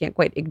me, I can't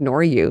quite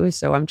ignore you.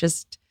 So I'm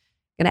just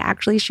going to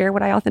actually share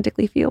what I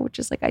authentically feel, which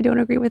is like, I don't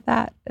agree with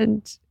that.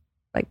 And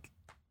like,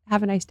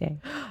 have a nice day.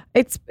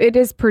 It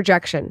is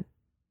projection.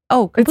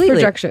 Oh, completely.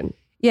 It's projection.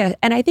 Yeah.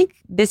 And I think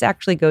this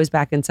actually goes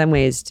back in some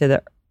ways to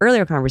the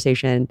earlier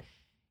conversation,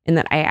 in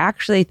that I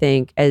actually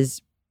think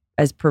as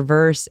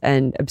perverse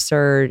and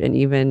absurd and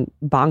even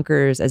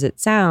bonkers as it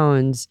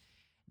sounds,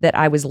 that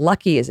I was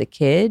lucky as a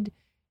kid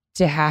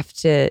to have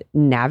to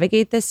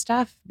navigate this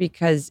stuff,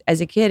 because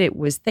as a kid, it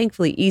was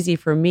thankfully easy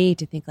for me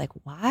to think like,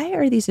 why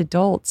are these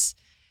adults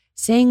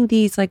saying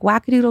these like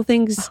wackadoodle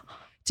things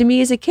to me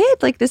as a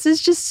kid? Like, this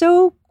is just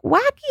so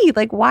wacky.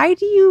 Like, why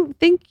do you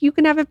think you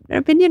can have an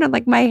opinion on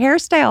like my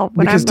hairstyle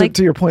when because I'm like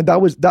to your point,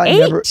 that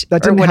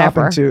didn't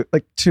happen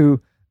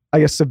to I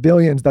guess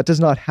civilians. That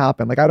does not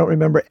happen. Like, I don't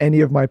remember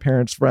any of my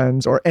parents'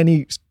 friends or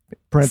any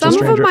parental Some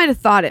stranger. of them might have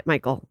thought it,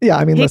 Michael. Yeah,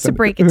 I mean, Hate listen, to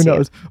break it who to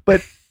knows?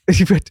 But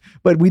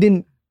we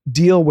didn't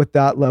deal with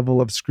that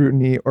level of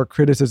scrutiny or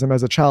criticism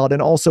as a child,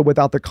 and also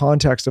without the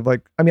context of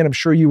like, I mean, I'm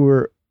sure you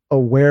were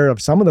aware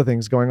of some of the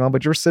things going on,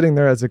 but you're sitting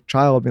there as a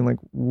child being like,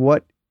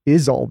 what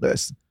is all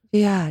this?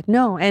 Yeah,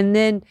 no.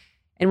 And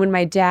when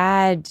my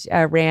dad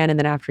ran, and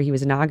then after he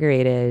was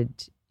inaugurated,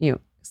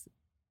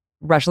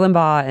 Rush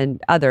Limbaugh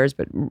and others,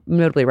 but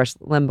notably Rush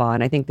Limbaugh.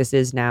 And I think this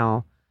is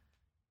now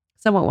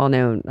somewhat well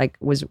known, like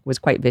was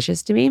quite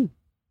vicious to me.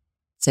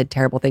 Said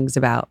terrible things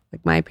about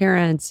like my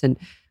parents and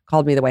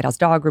called me the White House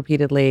dog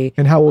repeatedly.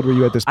 And how old were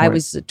you at this point? I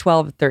was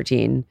 12,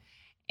 13.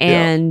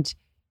 And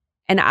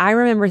I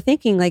remember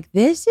thinking like,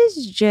 this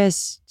is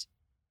just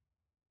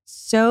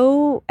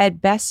so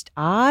at best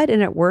odd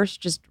and at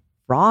worst just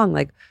wrong.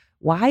 Like,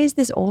 why is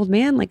this old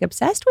man like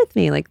obsessed with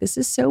me? Like, this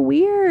is so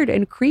weird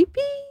and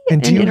creepy.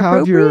 And do you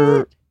have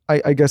inappropriate.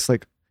 I guess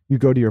like you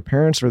go to your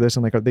parents for this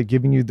and like, are they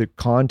giving you the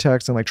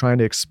context and like trying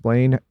to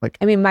explain? Like,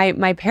 I mean,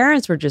 my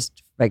parents were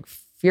just like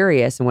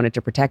furious and wanted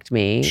to protect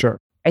me. sure.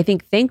 I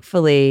think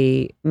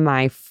thankfully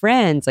my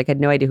friends like had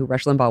no idea who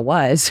Rush Limbaugh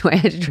was. So I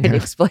had to try to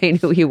explain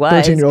who he was.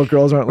 13-year-old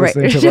girls aren't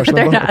listening to Rush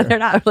Limbaugh. They're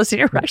not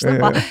listening to Rush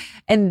Limbaugh. Yeah.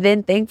 And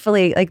then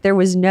thankfully, like there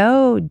was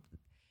no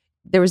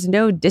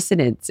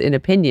dissonance in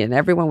opinion.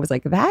 Everyone was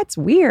like, that's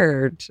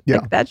weird. Yeah.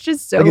 Like, that's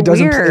just so Like it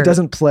weird.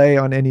 doesn't play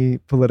on any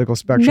political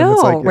spectrum. No,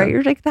 It's like, right?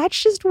 You're like,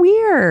 that's just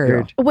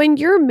weird. When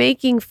you're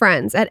making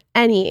friends at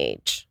any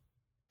age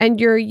and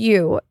you're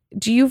you,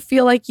 do you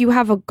feel like you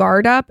have a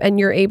guard up and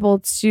you're able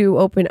to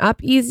open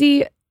up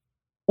easy?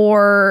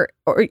 Or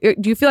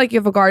do you feel like you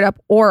have a guard up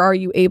or are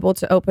you able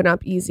to open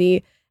up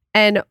easy?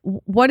 And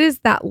what is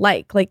that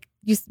like? Like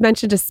you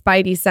mentioned a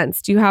spidey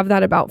sense. Do you have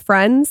that about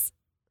friends?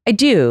 I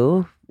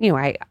do. You know,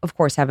 I of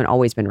course haven't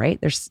always been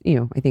right. There's, you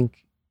know, I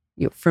think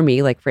for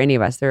me, like for any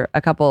of us, there are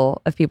a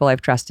couple of people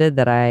I've trusted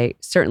that I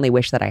certainly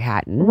wish that I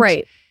hadn't.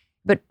 Right.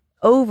 But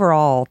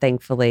overall,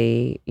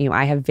 thankfully, you know,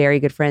 I have very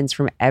good friends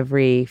from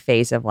every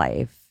phase of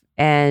life.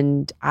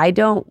 And I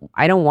don't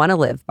want to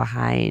live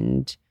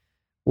behind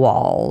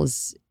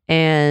walls.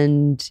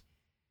 And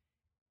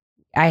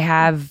I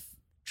have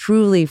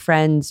truly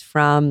friends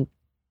from,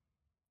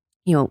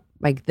 you know,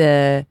 like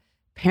the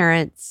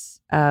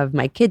parents of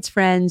my kids'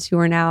 friends who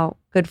are now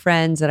good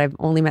friends that I've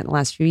only met in the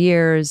last few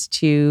years,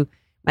 to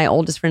my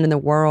oldest friend in the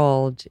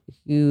world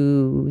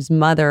whose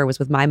mother was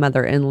with my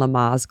mother in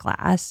Lamaze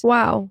class.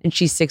 Wow. And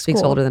she's 6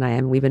 weeks Cool. older than I am.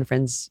 And we've been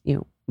friends, you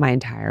know, my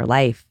entire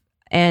life.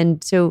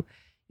 And so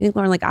I think,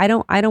 Lauren, like, I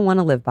don't want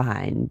to live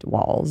behind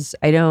walls.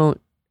 I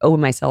don't owe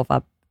myself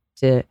up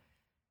to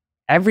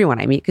everyone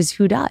I meet, because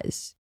who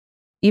does?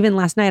 Even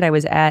last night, I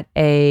was at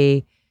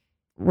a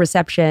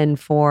reception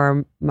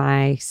for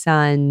my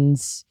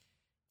son's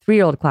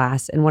 3-year-old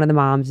class, and one of the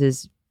moms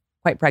is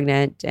quite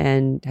pregnant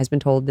and has been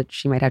told that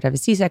she might have to have a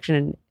C-section.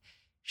 And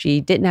she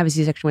didn't have a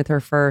C-section with her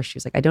first. She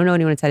was like, I don't know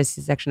anyone that's had a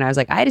C-section. I was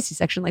like, I had a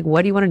C-section. Like,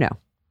 what do you want to know?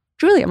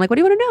 Truly, I'm like, what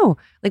do you want to know?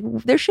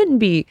 Like, there shouldn't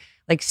be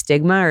like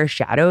stigma or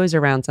shadows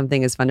around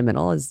something as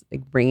fundamental as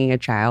like bringing a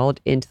child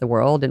into the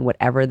world, and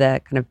whatever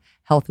the kind of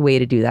health way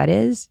to do that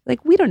is.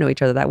 Like, we don't know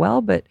each other that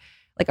well, but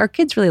like our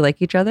kids really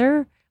like each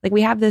other. Like,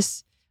 we have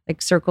this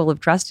like circle of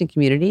trust and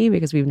community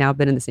because we've now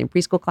been in the same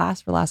preschool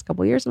class for the last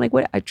couple of years. I'm like,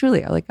 what?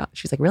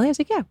 She's like, really? I was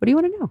like, yeah. What do you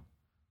want to know?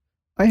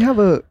 I have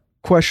a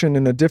question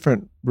in a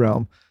different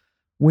realm.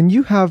 When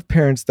you have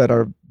parents that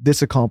are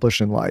this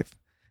accomplished in life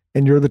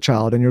and you're the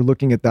child and you're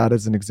looking at that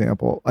as an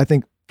example, I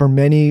think for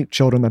many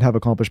children that have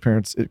accomplished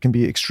parents, it can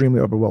be extremely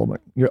overwhelming.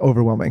 You're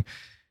overwhelming.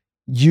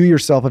 You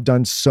yourself have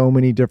done so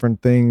many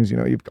different things. You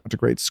know, you've gone to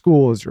great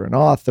schools, you're an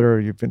author,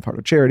 you've been part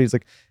of charities.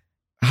 Like,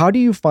 how do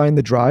you find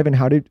the drive, and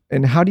how did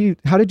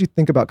you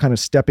think about kind of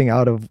stepping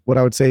out of what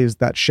I would say is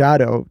that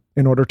shadow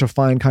in order to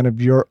find kind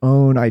of your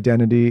own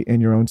identity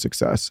and your own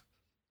success?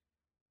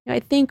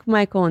 I think,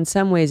 Michael, in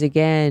some ways,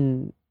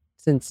 again,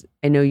 since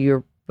I know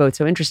you're both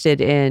so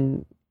interested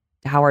in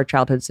how our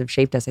childhoods have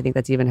shaped us, I think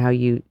that's even how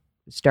you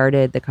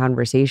started the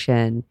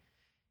conversation.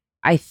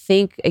 I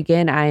think,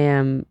 again, I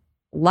am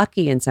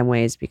lucky in some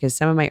ways because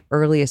some of my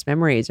earliest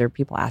memories are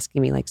people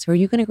asking me like, so are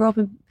you going to grow up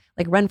and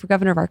like run for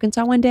governor of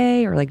Arkansas one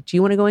day? Or like, do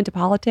you want to go into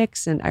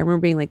politics? And I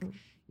remember being like,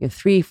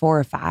 3, 4,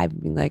 or 5,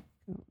 and being like,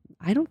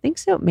 I don't think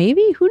so.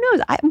 Maybe, who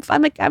knows?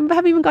 I'm like, I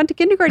haven't even gone to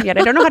kindergarten yet.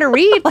 I don't know how to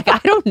read. Like, I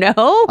don't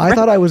know. I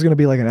thought I was going to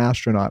be like an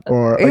astronaut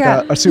or like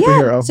a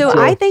superhero. Yeah. So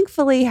I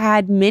thankfully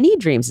had many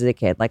dreams as a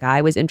kid. Like,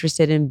 I was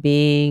interested in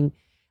being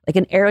like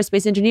an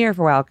aerospace engineer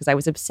for a while because I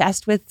was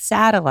obsessed with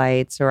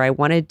satellites, or I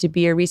wanted to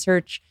be a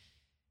research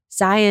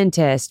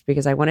scientist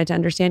because I wanted to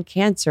understand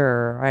cancer,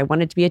 or I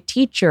wanted to be a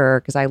teacher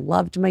because I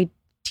loved my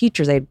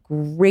teachers. I had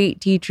great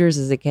teachers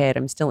as a kid.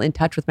 I'm still in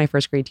touch with my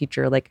first grade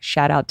teacher. Like,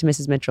 shout out to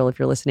Mrs. Mitchell if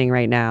you're listening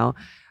right now.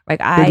 Like,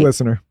 big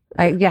listener.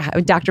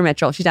 Dr.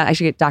 Mitchell. She's not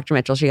actually Dr.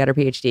 Mitchell. She got her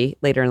PhD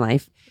later in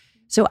life.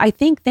 So I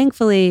think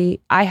thankfully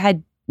I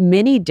had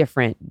many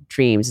different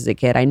dreams as a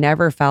kid. I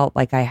never felt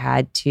like I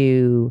had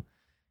to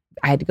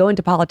go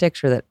into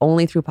politics, or that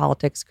only through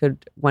politics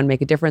could one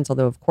make a difference.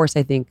 Although, of course,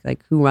 I think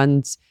like who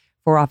runs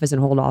for office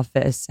and hold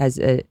office has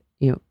a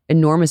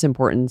enormous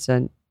importance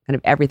on kind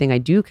of everything I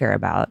do care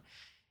about.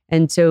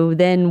 And so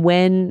then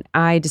when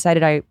I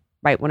decided I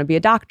might want to be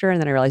a doctor,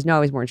 and then I realized, no, I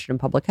was more interested in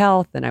public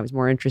health, and I was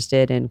more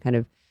interested in kind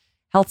of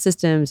health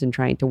systems and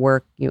trying to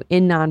work,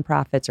 in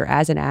nonprofits or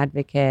as an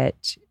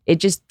advocate, it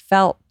just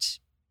felt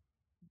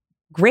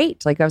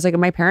great. Like, I was like,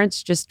 my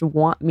parents just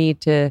want me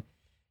to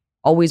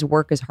always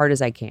work as hard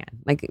as I can.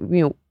 Like,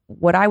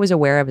 what I was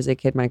aware of as a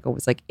kid, Michael,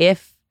 was like,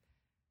 if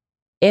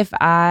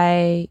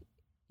I,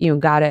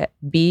 got a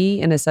B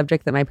in a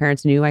subject that my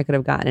parents knew I could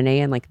have gotten an A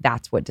in, like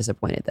that's what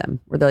disappointed them.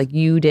 Where they're like,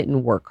 you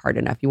didn't work hard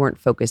enough. You weren't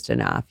focused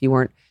enough. You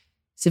weren't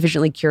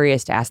sufficiently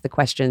curious to ask the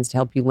questions to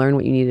help you learn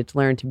what you needed to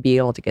learn to be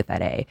able to get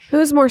that A.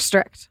 Who's more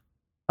strict?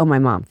 Oh, my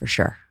mom, for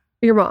sure.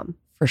 Your mom.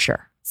 For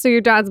sure. So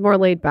your dad's more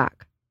laid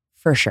back.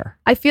 For sure.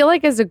 I feel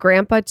like as a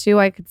grandpa too,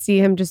 I could see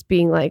him just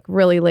being like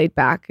really laid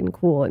back and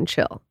cool and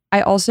chill.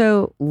 I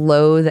also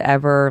loathe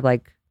ever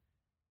like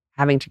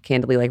having to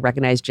candidly like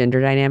recognize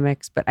gender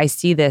dynamics, but I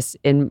see this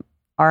in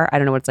I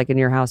don't know what it's like in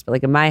your house, but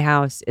like in my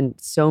house, in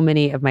so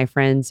many of my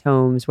friends'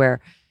 homes where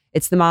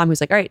it's the mom who's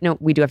like, all right, no,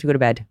 we do have to go to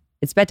bed.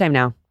 It's bedtime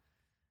now.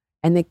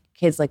 And the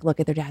kids like look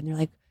at their dad and they're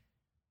like,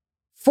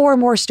 4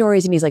 more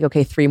stories. And he's like,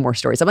 okay, 3 more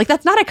stories. I'm like,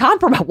 that's not a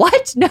compromise.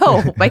 What?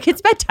 No, my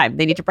kid's bedtime.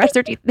 They need to brush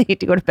their teeth. They need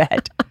to go to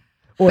bed.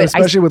 Well, But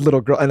especially with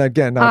little girls. And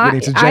again, not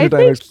getting to gender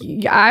dynamics.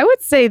 I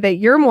would say that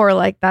you're more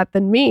like that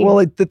than me.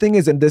 Well, the thing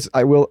is, and this,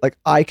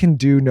 I can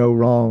do no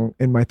wrong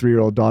in my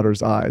 3-year-old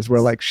daughter's eyes,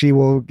 where like she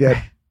will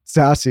get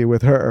sassy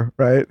with her,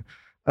 right?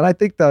 And I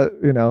think that,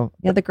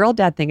 Yeah, the girl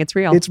dad thing, it's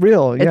real. it's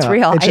real. It's yeah.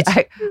 real. It's just-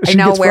 I'm she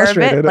now gets aware of it,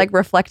 frustrated. like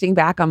reflecting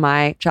back on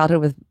my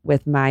childhood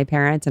with my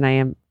parents. And I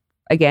am,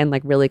 again,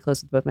 like really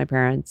close with both my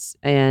parents.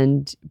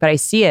 But I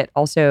see it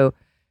also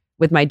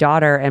with my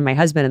daughter and my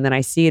husband. And then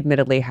I see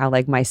admittedly how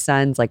like my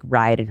sons like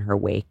ride in her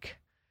wake.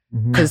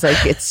 Mhm. Because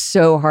like it's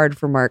so hard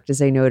for Mark to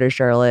say no to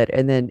Charlotte.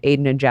 And then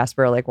Aiden and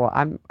Jasper are like, well,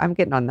 I'm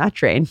getting on that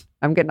train.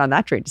 I'm getting on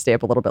that train to stay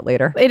up a little bit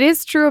later. it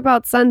is true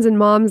about sons and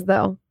moms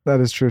though. That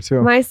is true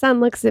too. My son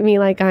looks at me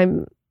like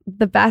I'm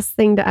the best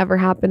thing to ever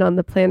happen on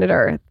the planet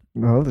Earth.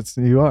 No,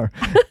 you are.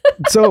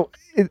 So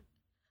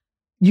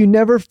you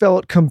never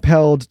felt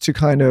compelled to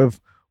kind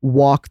of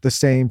walk the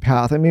same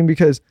path. I mean,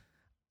 because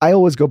I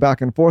always go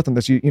back and forth on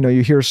this. You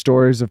hear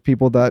stories of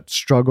people that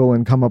struggle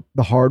and come up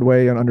the hard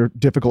way and under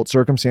difficult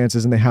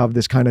circumstances, and they have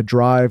this kind of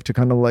drive to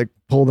kind of like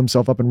pull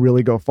themselves up and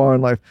really go far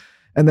in life.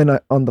 And then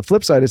on the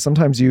flip side is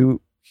sometimes you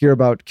hear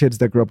about kids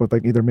that grew up with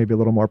like either maybe a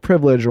little more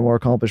privileged or more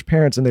accomplished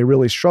parents, and they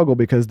really struggle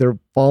because they're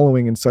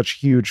following in such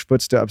huge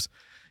footsteps.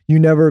 You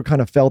never kind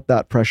of felt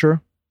that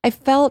pressure? I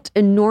felt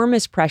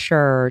enormous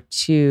pressure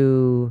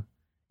to,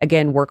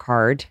 again, work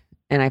hard.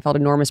 And I felt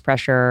enormous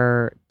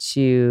pressure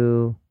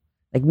to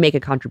like make a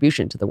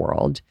contribution to the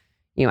world.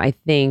 I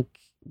think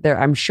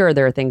I'm sure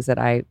there are things that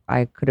I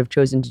could have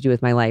chosen to do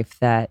with my life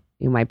that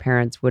my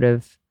parents would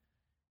have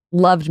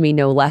loved me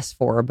no less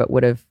for, but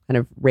would have kind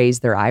of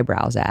raised their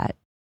eyebrows at.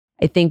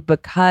 I think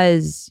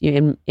because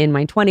in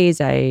my 20s,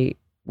 I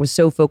was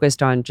so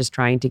focused on just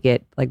trying to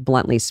get like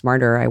bluntly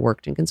smarter. I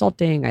worked in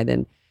consulting. I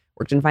then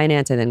worked in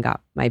finance. I then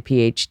got my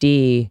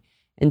PhD.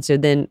 And so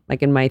then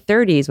like in my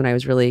 30s, when I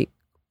was really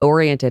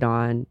oriented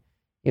on,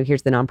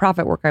 here's the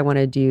nonprofit work I want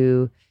to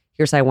do.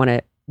 Here's how I want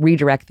to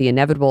redirect the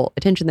inevitable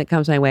attention that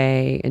comes my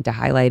way into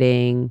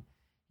highlighting,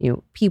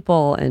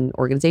 people and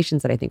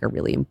organizations that I think are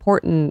really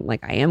important. Like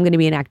I am going to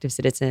be an active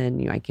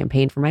citizen. I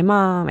campaigned for my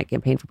mom. I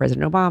campaigned for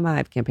President Obama.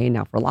 I've campaigned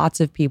now for lots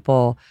of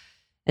people.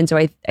 And so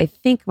I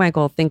think,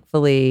 Michael,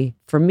 thankfully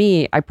for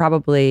me, I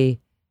probably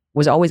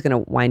was always going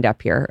to wind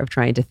up here of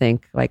trying to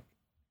think like,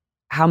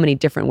 how many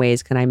different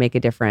ways can I make a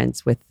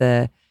difference with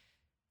the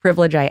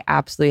privilege I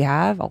absolutely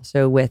have,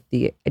 also with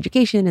the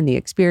education and the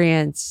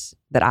experience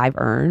that I've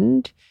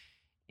earned,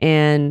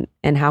 and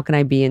how can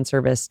I be in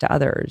service to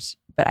others?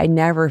 But I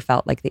never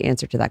felt like the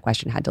answer to that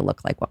question had to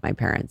look like what my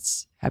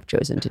parents have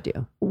chosen to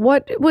do.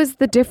 What was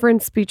the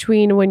difference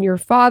between when your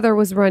father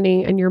was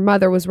running and your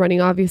mother was running?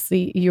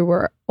 Obviously, you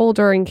were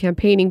older and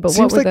campaigning, but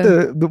Seems what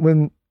were like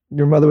when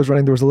your mother was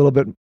running, there was a little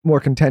bit more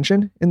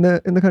contention in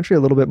the country, a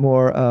little bit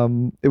more.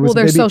 It was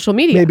there's maybe, social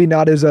media. maybe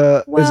not as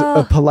a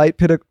polite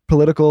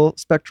political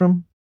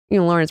spectrum.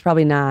 Lauren, it's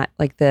probably not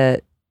like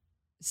the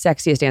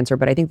sexiest answer,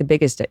 but I think the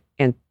biggest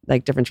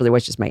difference really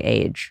was just my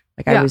age.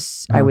 Like Yeah.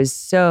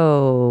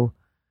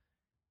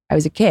 I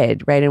was a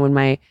kid, right? And when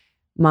my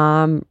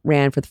mom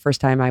ran for the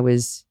first time, I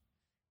was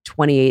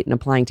 28 and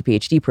applying to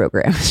PhD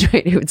programs,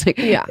 right? It was like,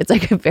 it's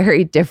like a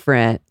very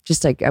different,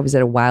 just like I was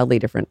at a wildly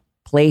different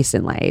place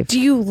in life. Do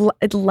you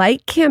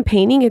like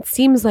campaigning? It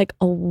seems like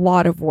a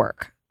lot of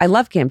work. I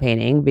love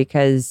campaigning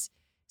because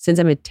since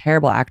I'm a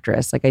terrible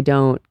actress, like I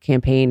don't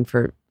campaign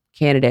for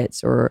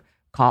candidates or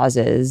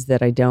causes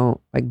that I don't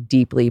like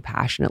deeply,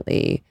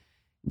 passionately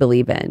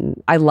believe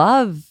in. I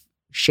love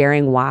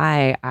sharing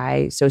why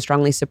I so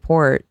strongly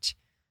support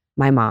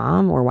my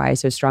mom or why I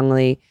so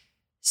strongly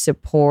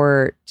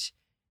support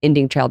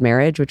ending child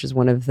marriage, which is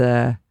one of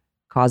the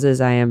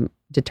causes I am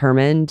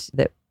determined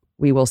that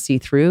we will see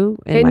through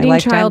in my Ending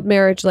lifetime. child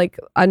marriage, like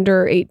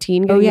under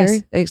 18 getting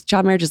married? Yes.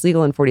 Child marriage is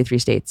legal in 43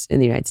 states in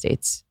the United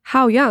States.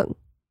 How young?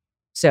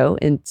 So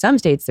in some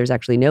states, there's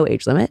actually no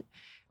age limit.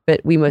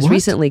 But we most What?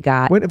 recently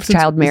got Since-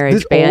 child is marriage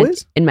this banned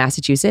always? in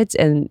Massachusetts,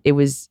 and it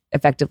was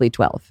effectively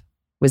 12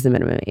 was the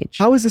minimum age.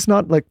 How is this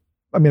not like,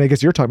 I mean, I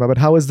guess you're talking about, but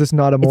how is this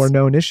not a more It's-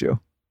 known issue?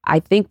 I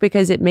think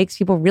because it makes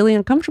people really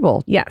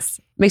uncomfortable. Yes.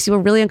 Makes people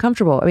really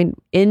uncomfortable. I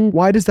mean,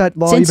 Why does that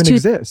law even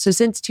exist? So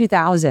since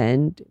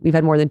 2000, we've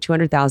had more than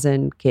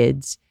 200,000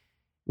 kids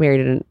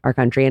married in our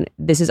country. And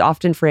this is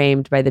often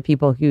framed by the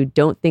people who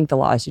don't think the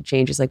law should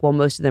change. It's like, well,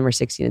 most of them are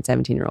 16 and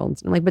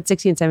 17-year-olds. I'm like, but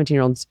 16 and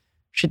 17-year-olds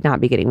should not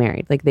be getting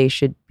married. Like, they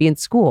should be in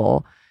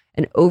school.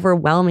 And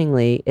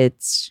overwhelmingly,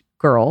 it's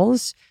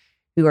girls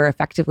who are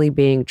effectively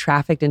being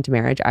trafficked into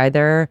marriage,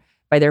 either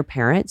by their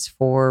parents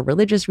for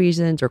religious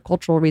reasons or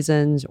cultural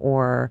reasons,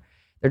 or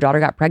their daughter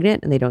got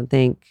pregnant and they don't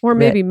think. Or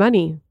maybe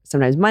money.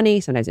 Sometimes money,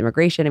 sometimes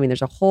immigration. I mean,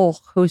 there's a whole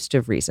host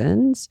of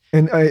reasons.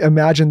 And I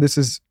imagine this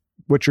is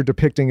what you're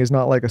depicting is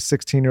not like a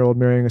 16-year-old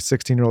marrying a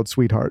 16-year-old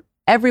sweetheart.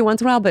 Every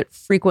once in a while, but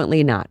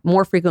frequently not.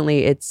 More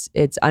frequently, it's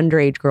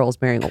underage girls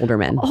marrying older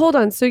men. Hold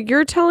on. So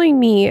you're telling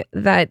me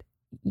that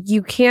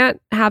you can't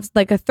have,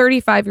 like, a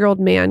 35-year-old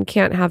man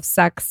can't have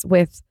sex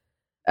with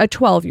a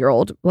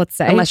 12-year-old, let's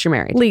say. Unless you're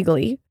married.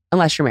 Legally.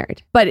 Unless you're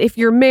married. But if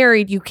you're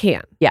married, you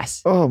can.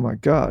 Yes. Oh my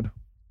God.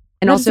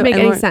 And That also doesn't make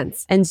any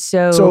sense. And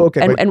so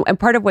okay, and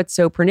part of what's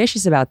so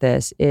pernicious about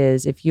this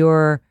is if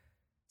you're,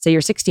 say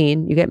you're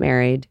 16, you get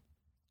married,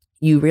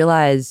 you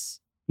realize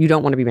you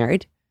don't want to be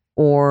married,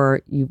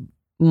 or you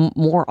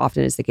more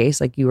often is the case,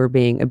 like you are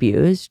being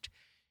abused,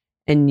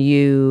 and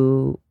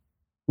you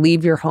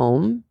leave your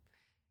home.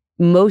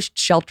 Most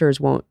shelters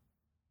won't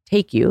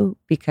take you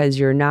because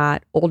you're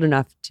not old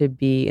enough to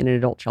be in an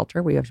adult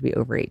shelter where you have to be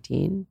over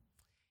 18.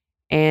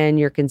 And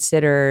you're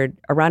considered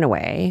a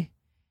runaway.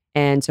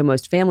 And so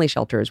most family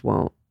shelters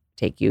won't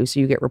take you. So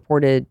you get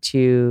reported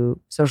to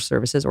social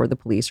services or the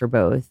police or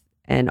both,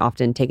 and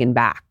often taken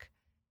back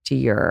to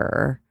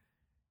your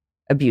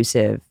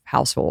abusive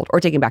household, or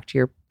taken back to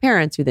your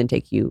parents, who then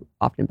take you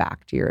often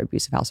back to your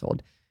abusive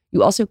household.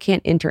 You also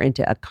can't enter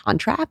into a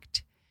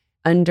contract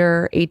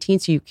under 18.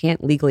 So you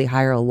can't legally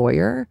hire a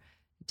lawyer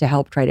to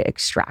help try to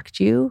extract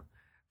you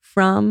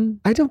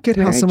from I don't get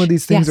marriage. how some of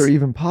these things Yes. are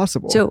even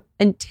possible. So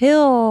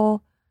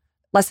until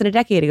less than a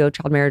decade ago,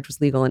 child marriage was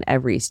legal in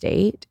every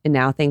state. And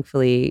now,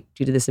 thankfully,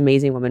 due to this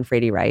amazing woman,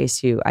 Frady Rice,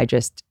 who I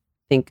just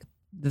think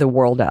the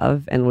world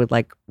of and would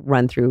like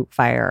run through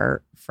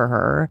fire for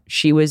her,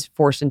 she was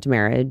forced into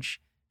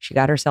marriage. She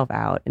got herself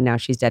out, and now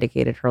she's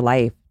dedicated her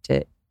life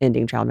to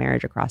ending child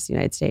marriage across the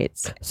United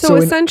States. So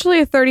essentially,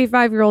 a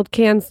 35-year-old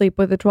can sleep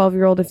with a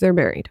 12-year-old if they're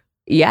married.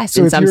 Yes,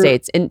 So in if some you're-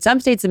 states. In some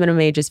states, the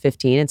minimum age is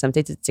 15. In some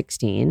states, it's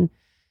 16.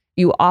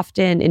 You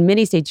often, in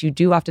many states, you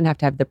do often have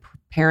to have the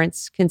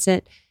parents'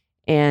 consent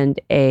and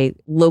a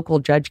local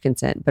judge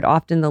consent. But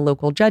often the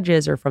local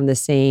judges are from the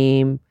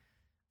same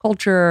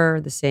culture,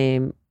 the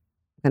same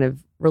kind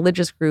of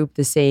religious group,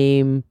 the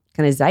same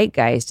kind of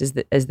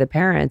zeitgeist as the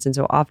parents. And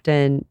so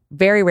often,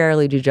 very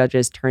rarely do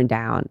judges turn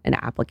down an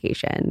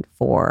application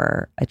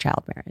for a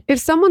child marriage. If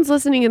someone's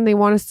listening and they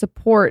want to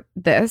support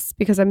this,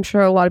 because I'm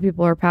sure a lot of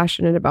people are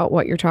passionate about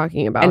what you're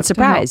talking about. And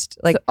surprised.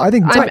 Like, I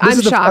think I'm this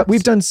is shocked.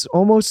 We've done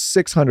almost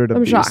 600 of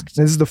I'm these. shocked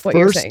This is the what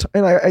you're first, saying.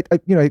 and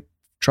I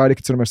try to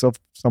consider myself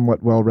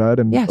somewhat well-read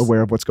and Yes.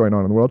 aware of what's going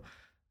on in the world.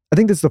 I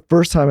think this is the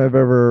first time I've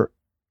ever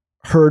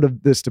heard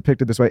of this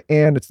depicted this way,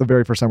 and it's the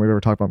very first time we've ever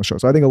talked about on the show.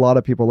 So I think a lot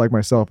of people like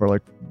myself are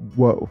like,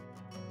 whoa.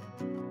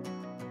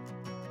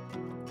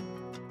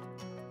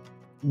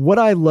 What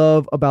I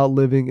love about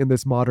living in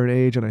this modern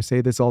age, and I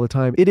say this all the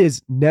time, it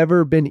has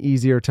never been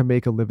easier to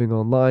make a living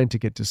online, to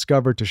get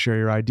discovered, to share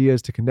your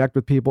ideas, to connect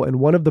with people. And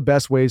one of the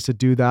best ways to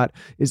do that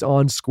is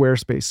on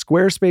Squarespace.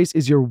 Squarespace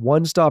is your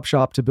one-stop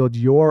shop to build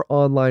your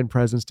online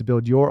presence, to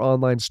build your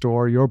online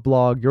store, your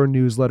blog, your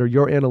newsletter,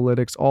 your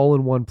analytics, all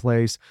in one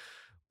place.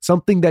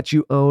 Something that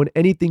you own.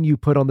 Anything you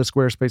put on the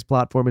Squarespace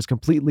platform is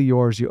completely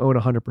yours. You own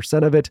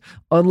 100% of it.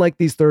 Unlike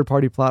these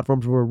third-party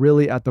platforms, we're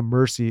really at the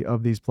mercy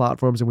of these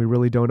platforms and we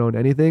really don't own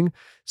anything.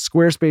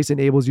 Squarespace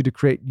enables you to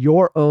create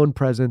your own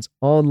presence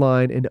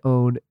online and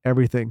own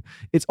everything.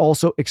 It's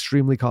also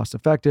extremely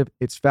cost-effective.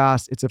 It's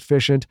fast. It's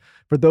efficient.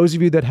 For those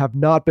of you that have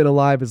not been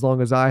alive as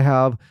long as I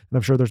have, and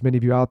I'm sure there's many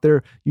of you out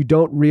there, you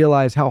don't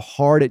realize how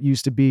hard it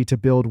used to be to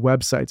build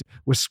websites.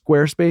 With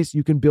Squarespace,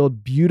 you can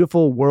build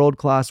beautiful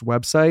world-class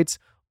websites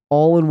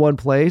all in one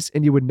place,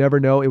 and you would never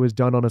know it was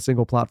done on a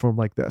single platform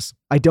like this.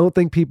 I don't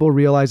think people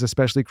realize,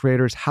 especially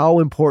creators, how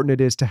important it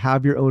is to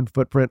have your own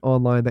footprint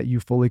online that you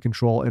fully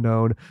control and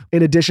own.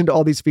 In addition to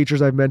all these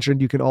features I've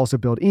mentioned, you can also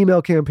build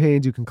email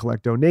campaigns, you can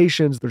collect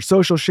donations, there's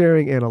social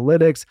sharing,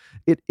 analytics.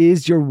 It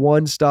is your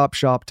one-stop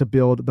shop to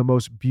build the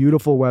most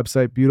beautiful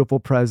website, beautiful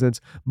presence,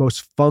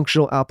 most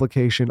functional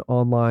application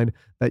online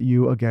that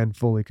you, again,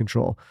 fully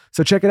control.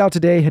 So check it out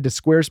today. Head to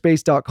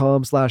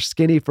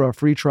squarespace.com/skinny for a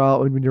free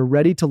trial. And when you're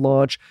ready to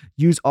launch,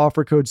 use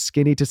offer code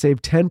SKINNY to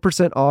save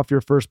 10% off your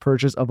first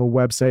purchase of a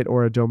website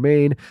or a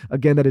domain.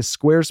 Again, that is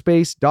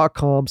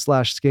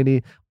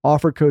squarespace.com/skinny.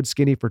 Offer code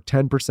SKINNY for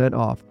 10%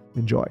 off.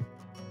 Enjoy.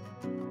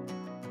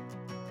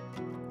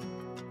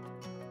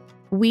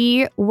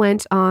 We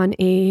went on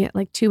a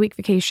 2-week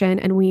vacation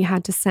and we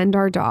had to send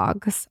our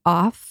dogs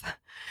off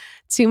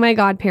to my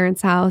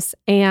godparents' house,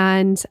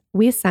 and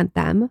we sent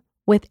them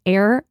with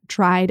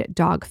air-dried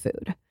dog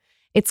food.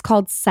 It's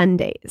called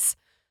Sundays.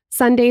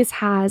 Sundays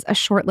has a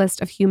short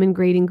list of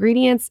human-grade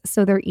ingredients,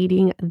 so they're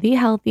eating the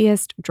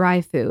healthiest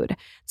dry food.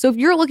 So if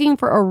you're looking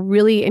for a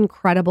really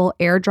incredible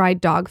air-dried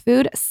dog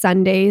food,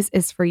 Sundays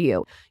is for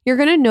you. You're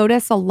going to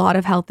notice a lot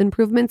of health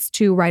improvements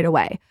too right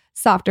away.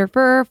 Softer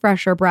fur,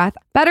 fresher breath,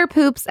 better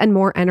poops, and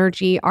more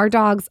energy. Our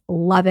dogs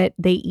love it.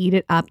 They eat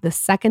it up the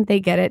second they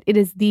get it. It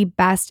is the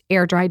best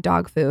air-dried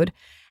dog food.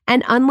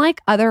 And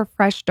unlike other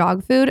fresh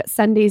dog food,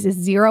 Sundays is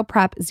zero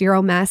prep,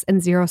 zero mess,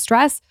 and zero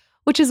stress,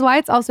 which is why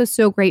it's also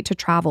so great to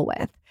travel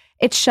with.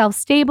 It's shelf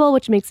stable,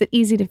 which makes it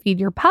easy to feed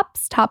your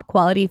pups top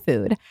quality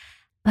food.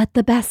 But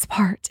the best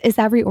part is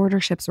every order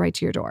ships right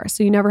to your door,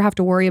 so you never have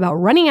to worry about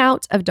running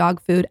out of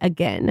dog food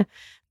again.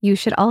 You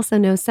should also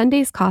know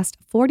Sundays cost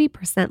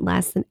 40%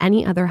 less than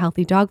any other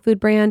healthy dog food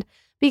brand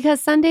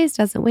because Sundays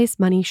doesn't waste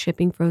money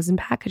shipping frozen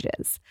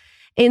packages.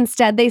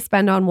 Instead, they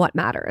spend on what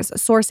matters,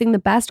 sourcing the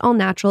best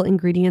all-natural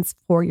ingredients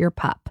for your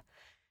pup.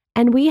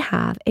 And we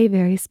have a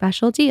very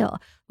special deal.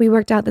 We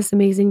worked out this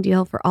amazing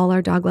deal for all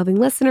our dog-loving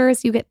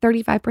listeners. You get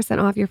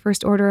 35% off your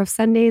first order of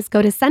Sundays.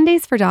 Go to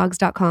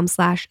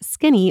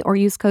sundaysfordogs.com/skinny or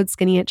use code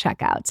skinny at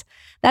checkout.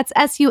 That's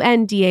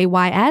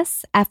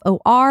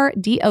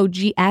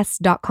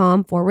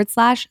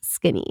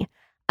sundaysfordogs.com/skinny.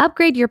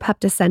 Upgrade your pup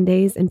to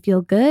Sundays and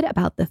feel good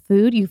about the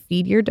food you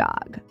feed your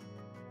dog.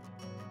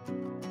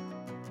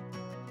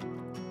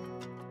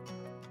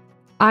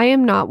 I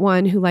am not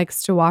one who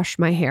likes to wash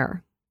my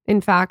hair.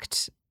 In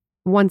fact,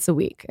 once a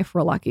week, if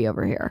we're lucky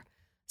over here.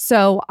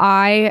 So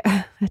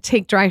I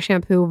take dry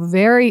shampoo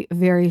very,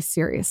 very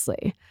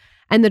seriously.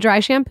 And the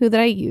dry shampoo that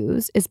I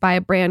use is by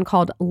a brand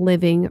called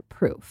Living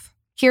Proof.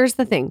 Here's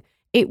the thing.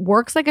 It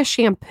works like a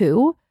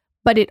shampoo,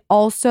 but it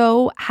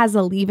also has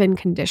a leave-in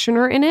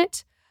conditioner in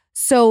it.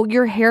 So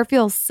your hair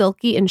feels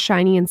silky and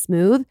shiny and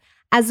smooth,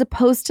 as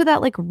opposed to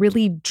that like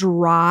really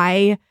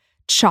dry,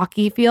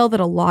 chalky feel that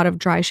a lot of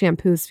dry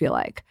shampoos feel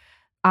like.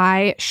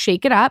 I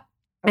shake it up.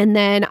 And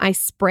then I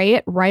spray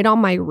it right on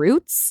my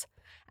roots.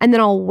 And then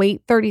I'll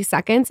wait 30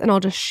 seconds and I'll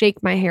just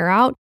shake my hair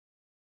out.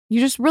 You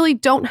just really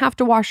don't have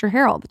to wash your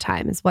hair all the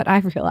time is what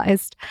I've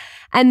realized.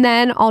 And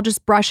then I'll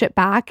just brush it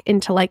back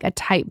into like a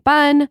tight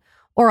bun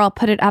or I'll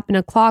put it up in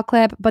a claw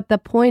clip. But the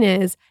point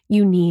is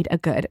you need a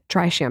good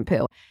dry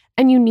shampoo.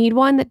 And you need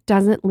one that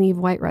doesn't leave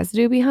white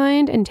residue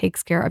behind and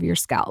takes care of your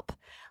scalp.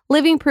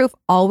 Living Proof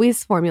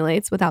always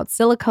formulates without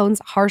silicones,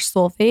 harsh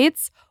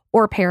sulfates,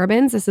 or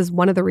parabens. This is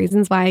one of the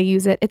reasons why I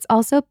use it. It's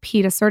also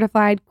PETA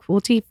certified,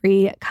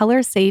 cruelty-free,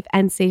 color safe,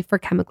 and safe for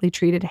chemically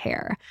treated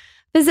hair.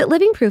 Visit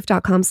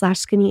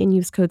livingproof.com/skinny and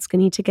use code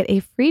skinny to get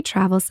a free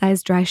travel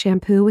size dry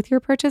shampoo with your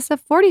purchase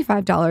of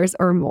 $45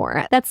 or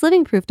more. That's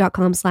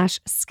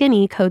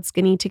livingproof.com/skinny, code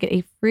skinny to get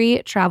a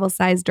free travel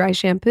size dry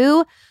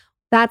shampoo.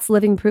 That's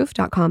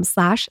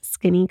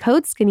livingproof.com/skinny,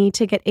 code skinny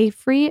to get a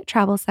free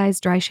travel size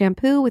dry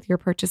shampoo with your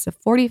purchase of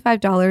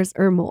 $45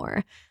 or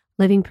more.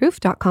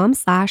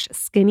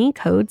 livingproof.com/skinny,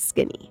 code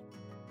skinny.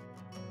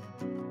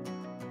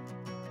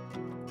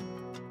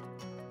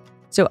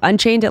 So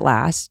Unchained at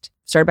Last,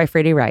 started by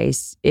Frady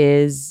Rice,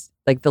 is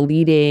like the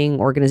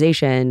leading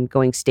organization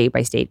going state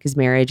by state because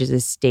marriage is a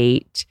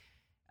state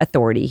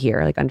authority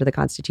here, like under the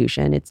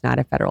Constitution. It's not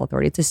a federal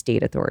authority. It's a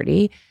state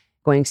authority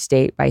going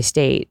state by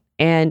state.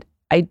 And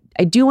I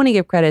do want to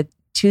give credit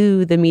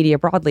to the media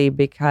broadly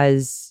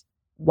because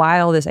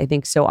while this, I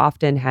think, so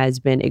often has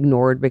been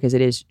ignored because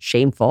it is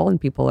shameful and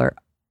people are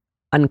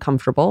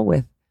uncomfortable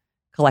with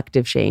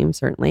collective shame,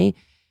 certainly,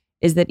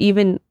 is that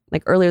even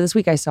like earlier this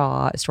week, I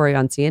saw a story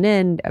on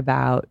CNN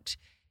about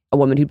a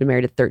woman who'd been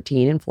married at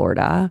 13 in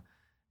Florida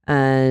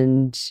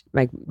and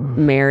like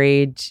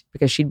married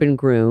because she'd been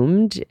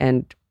groomed,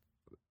 and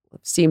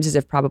it seems as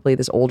if probably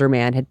this older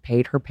man had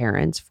paid her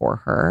parents for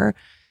her.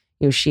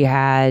 You know, she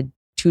had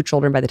 2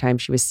 children by the time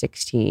she was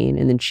 16,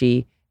 and then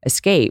she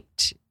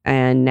escaped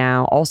and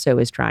now also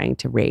is trying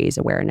to raise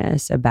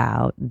awareness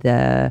about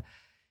the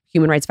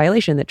human rights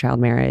violation that child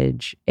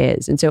marriage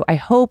is. And so I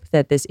hope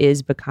that this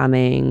is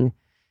becoming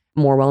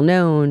more well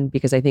known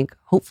because I think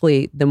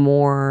hopefully the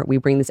more we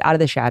bring this out of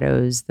the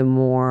shadows, the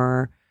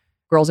more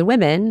girls and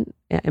women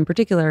in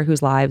particular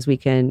whose lives we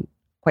can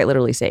quite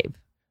literally save.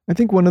 I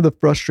think one of the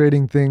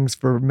frustrating things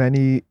for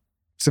many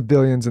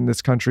civilians in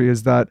this country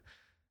is that,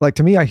 like,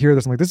 to me, I hear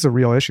this, I'm like, this is a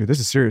real issue. This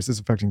is serious. This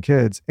is affecting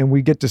kids. And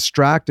we get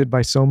distracted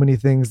by so many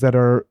things that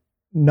are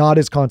not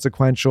as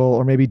consequential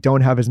or maybe don't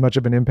have as much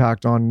of an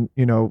impact on,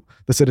 you know,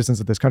 the citizens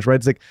of this country, right?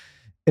 It's like,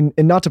 and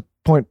not to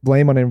point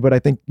blame on him, but I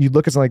think you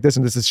look at something like this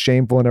and this is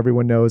shameful and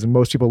everyone knows, and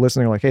most people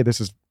listening are like, hey,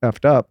 this is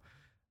effed up.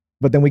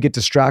 But then we get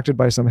distracted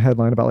by some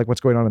headline about like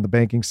what's going on in the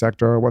banking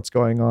sector or what's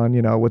going on,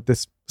 you know, with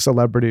this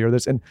celebrity or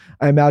this. And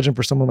I imagine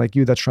for someone like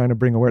you that's trying to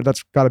bring awareness,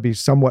 that's got to be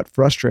somewhat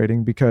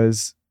frustrating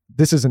because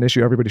this is an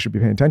issue everybody should be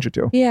paying attention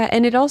to. Yeah.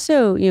 And it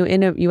also, you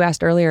know, you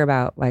asked earlier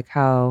about like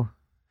how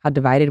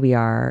divided we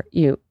are.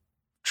 You know,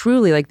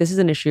 truly, like, this is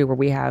an issue where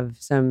we have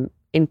some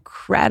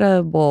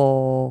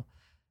incredible,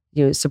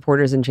 you know,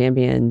 supporters and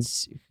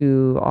champions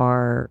who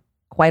are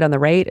quite on the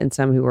right and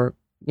some who are,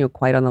 you know,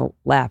 quite on the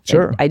left.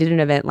 Sure. I did an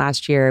event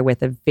last year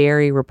with a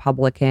very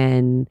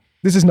Republican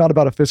This is not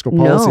about a fiscal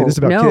policy. This is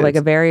about kids. Like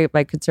a very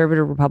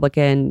conservative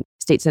Republican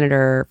state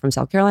senator from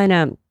South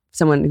Carolina,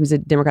 someone who's a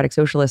Democratic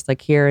socialist,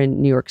 like here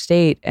in New York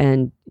State.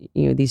 And,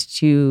 these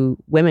two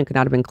women could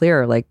not have been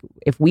clearer. Like,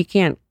 if we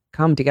can't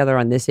come together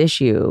on this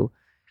issue,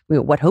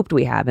 what hope do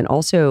we have? And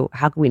also,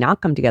 how can we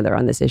not come together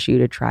on this issue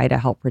to try to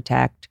help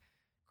protect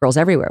girls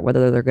everywhere,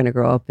 whether they're going to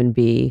grow up and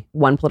be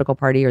one political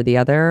party or the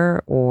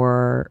other,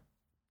 or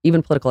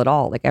even political at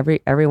all? Like,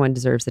 everyone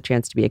deserves the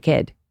chance to be a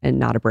kid and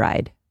not a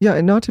bride. Yeah,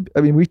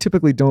 and we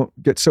typically don't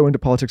get so into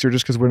politics here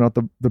just because we're not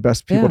the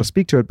best people to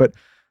speak to it. But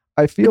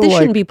I feel this like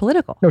shouldn't be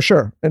political. No,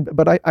 sure.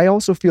 But I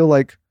also feel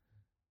like,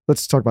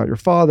 let's talk about your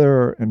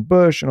father and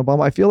Bush and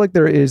Obama. I feel like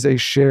there is a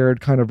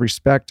shared kind of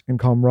respect and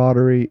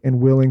camaraderie and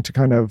willing to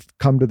kind of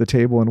come to the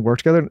table and work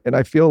together. And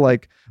I feel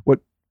like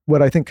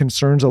what I think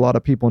concerns a lot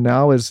of people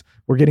now is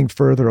we're getting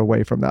further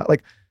away from that.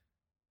 Like,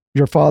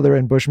 your father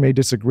and Bush may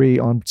disagree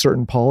on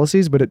certain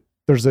policies, but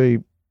there's a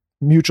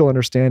mutual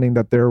understanding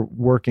that they're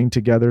working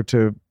together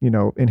to,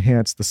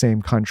 enhance the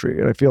same country.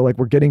 And I feel like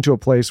we're getting to a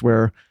place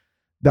where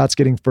that's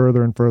getting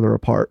further and further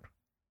apart.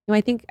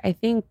 I think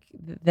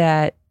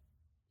that,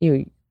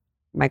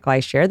 Michael, I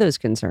share those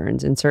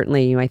concerns. And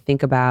certainly, I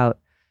think about,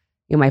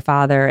 my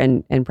father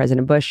and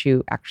President Bush,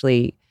 who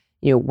actually,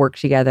 work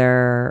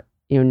together,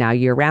 now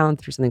year round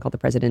through something called the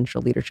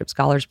Presidential Leadership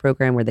Scholars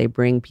Program, where they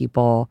bring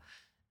people.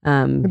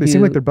 They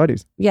seem like they're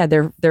buddies. Yeah,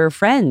 they're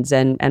friends.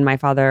 And my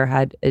father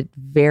had a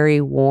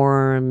very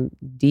warm,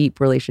 deep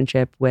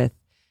relationship with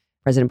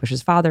President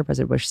Bush's father,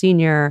 President Bush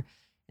Sr.,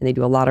 and they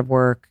do a lot of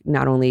work,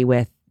 not only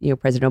with,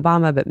 President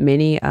Obama, but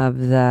many of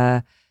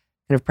the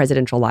kind of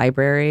presidential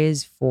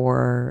libraries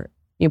for,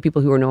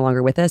 people who are no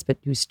longer with us, but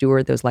who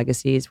steward those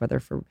legacies, whether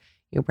for,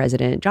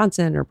 President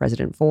Johnson or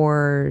President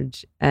Ford.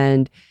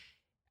 And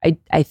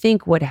I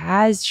think what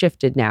has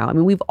shifted now,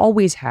 we've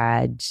always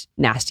had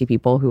nasty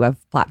people who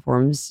have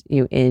platforms,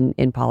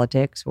 in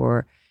politics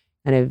or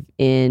kind of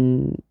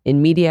in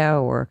media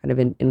or kind of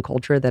in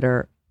culture that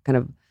are kind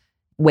of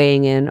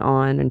weighing in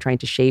on and trying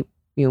to shape,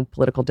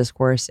 political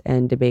discourse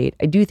and debate.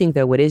 I do think,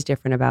 though, what is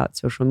different about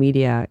social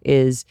media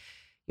is,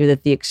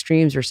 that the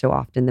extremes are so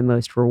often the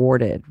most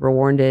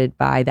rewarded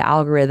by the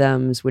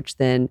algorithms, which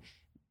then,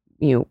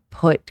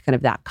 put kind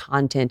of that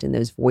content and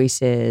those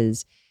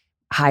voices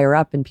higher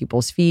up in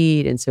people's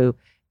feed. And so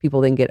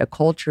people then get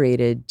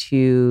acculturated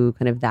to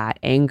kind of that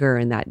anger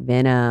and that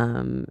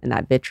venom and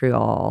that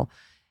vitriol.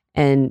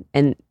 And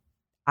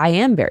I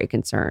am very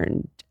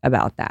concerned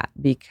about that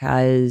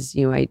because,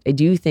 I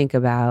do think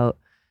about,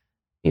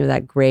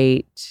 that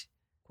great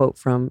quote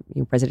from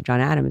President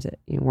John Adams that,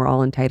 we're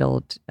all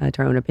entitled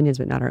to our own opinions,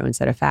 but not our own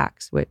set of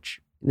facts,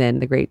 which then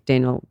the great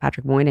Daniel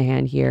Patrick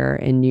Moynihan here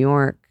in New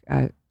York,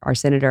 our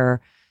senator,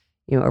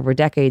 over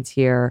decades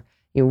here,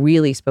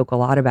 really spoke a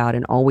lot about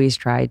and always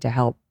tried to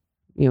help,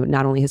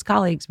 not only his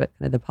colleagues, but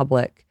kind of the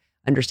public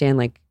understand,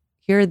 like,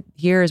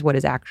 here's what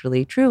is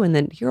actually true. And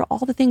then here are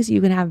all the things that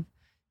you can have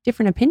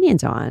different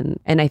opinions on.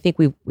 And I think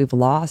we've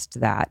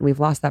lost that. And we've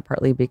lost that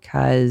partly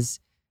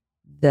because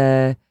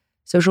the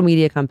social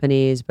media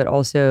companies, but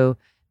also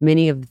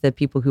many of the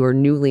people who are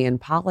newly in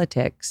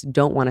politics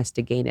don't want us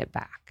to gain it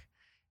back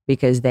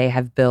because they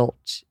have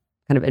built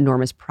kind of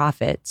enormous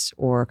profits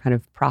or kind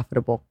of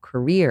profitable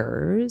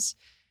careers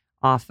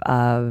off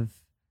of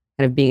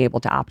kind of being able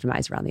to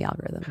optimize around the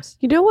algorithms.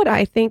 You know what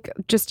I think,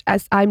 just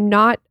as I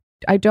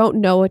don't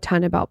know a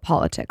ton about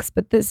politics,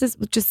 but this is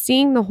just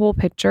seeing the whole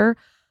picture.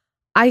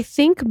 I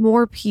think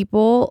more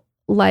people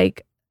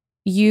like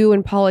you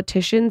and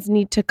politicians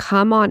need to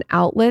come on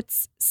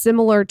outlets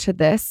similar to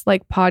this,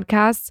 like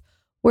podcasts,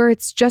 where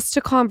it's just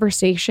a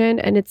conversation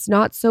and it's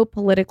not so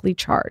politically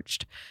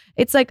charged.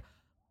 It's like,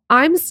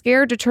 I'm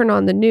scared to turn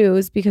on the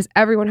news because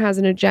everyone has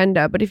an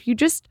agenda. But if you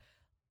just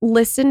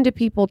listen to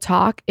people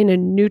talk in a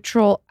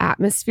neutral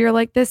atmosphere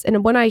like this,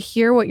 and when I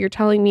hear what you're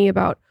telling me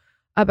about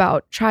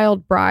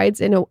child brides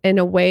in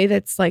a way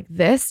that's like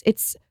this,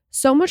 it's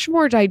so much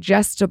more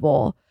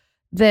digestible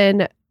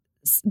than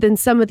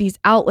some of these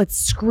outlets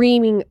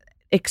screaming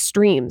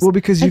extremes. Well,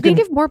 because I think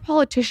if more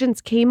politicians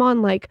came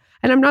on, like,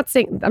 and I'm not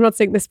saying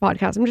this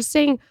podcast, I'm just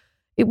saying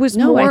it was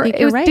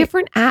right.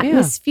 different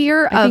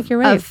atmosphere. I think you're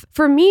right.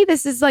 For me,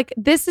 this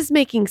is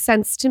making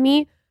sense to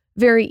me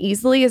very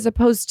easily, as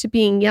opposed to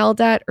being yelled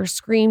at or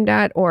screamed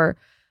at or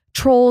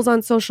trolls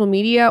on social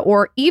media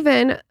or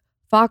even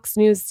Fox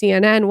News,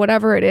 CNN,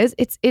 whatever it is.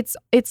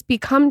 It's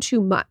become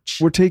too much.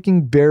 We're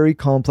taking very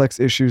complex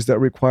issues that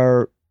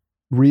require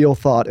real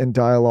thought and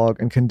dialogue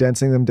and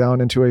condensing them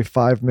down into a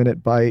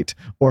 5-minute bite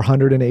or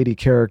 180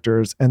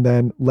 characters and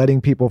then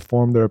letting people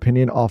form their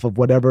opinion off of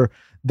whatever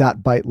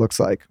that bite looks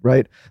like,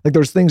 right? Like,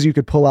 there's things you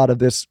could pull out of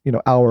this,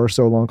 hour or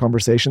so long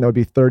conversation that would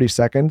be 30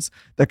 seconds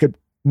that could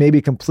maybe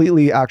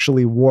completely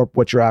actually warp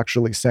what you're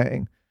actually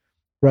saying,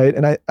 right?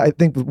 And I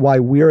think why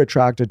we're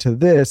attracted to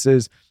this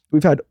is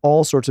we've had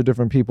all sorts of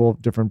different people,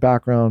 different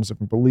backgrounds,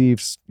 different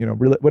beliefs,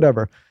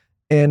 whatever.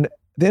 And at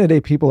the end of the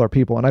day, people are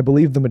people. And I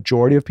believe the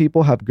majority of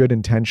people have good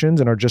intentions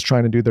and are just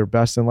trying to do their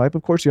best in life.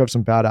 Of course, you have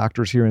some bad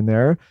actors here and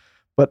there,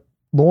 but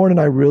Lauren and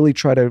I really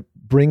try to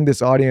bring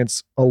this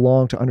audience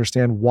along to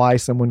understand why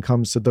someone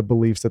comes to the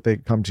beliefs that they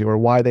come to or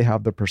why they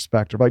have the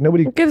perspective. Like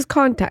nobody It gives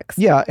context.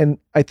 Yeah. And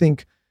I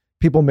think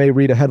people may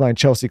read a headline,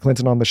 Chelsea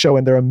Clinton on the show,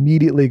 and they're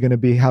immediately going to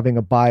be having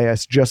a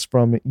bias just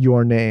from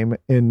your name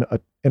in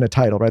a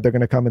title, right? They're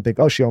going to come and think,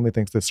 oh, she only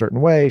thinks this certain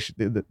way.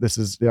 This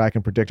is, I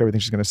can predict everything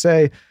she's going to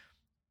say.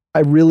 I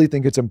really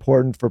think it's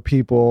important for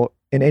people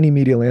in any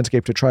media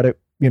landscape to try to,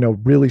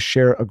 really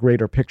share a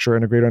greater picture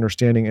and a greater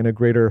understanding and a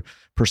greater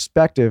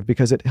perspective,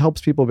 because it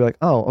helps people be like,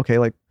 oh, okay,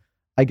 like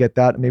I get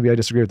that. Maybe I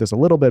disagree with this a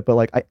little bit, but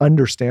like I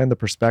understand the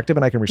perspective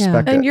and I can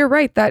respect it. And you're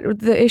right that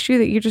the issue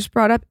that you just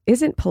brought up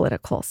isn't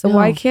political. So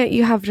why can't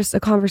you have just a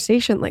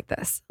conversation like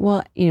this?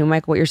 Well,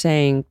 Michael, what you're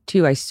saying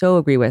too, I so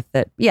agree with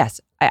that. Yes,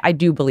 I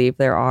do believe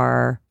there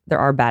are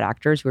bad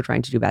actors who are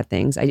trying to do bad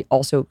things. I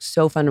also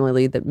so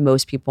fundamentally that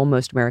most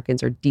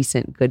Americans are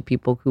decent, good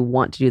people who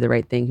want to do the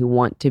right thing, who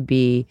want to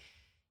be,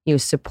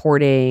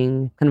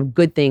 supporting kind of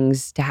good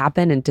things to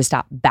happen and to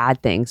stop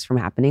bad things from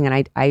happening.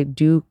 And I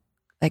do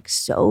like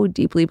so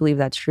deeply believe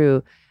that's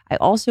true. I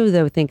also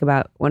though think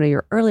about one of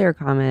your earlier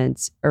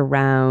comments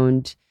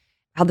around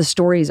how the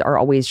stories are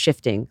always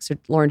shifting. So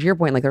Lauren, to your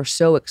point, like they're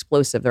so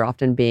explosive. They're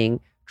often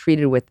being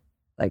treated with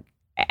like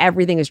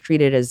everything is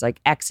treated as like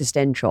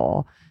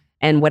existential.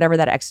 And whatever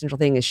that existential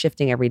thing is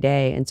shifting every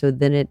day. And so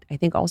then I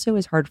think also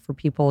is hard for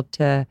people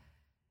to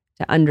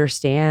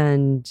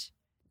understand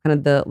kind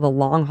of the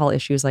long haul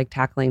issues like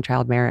tackling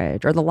child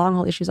marriage, or the long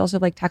haul issues also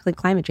like tackling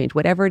climate change,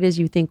 whatever it is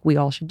you think we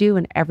all should do.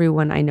 And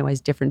everyone I know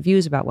has different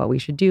views about what we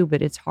should do,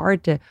 but it's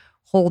hard to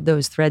hold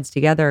those threads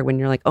together when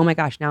you're like, oh my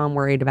gosh, now I'm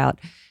worried about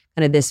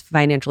kind of this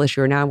financial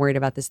issue, or now I'm worried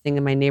about this thing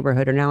in my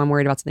neighborhood, or now I'm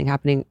worried about something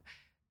happening,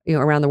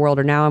 around the world,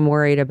 or now I'm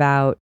worried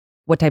about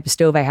what type of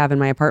stove I have in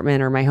my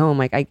apartment or my home.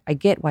 Like I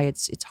get why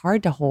it's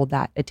hard to hold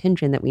that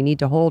attention that we need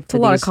to hold. It's a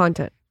lot of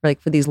content. Like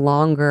for these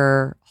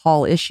longer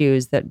haul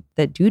issues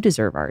that do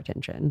deserve our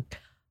attention.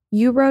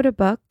 You wrote a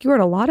book. You wrote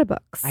a lot of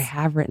books. I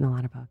have written a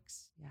lot of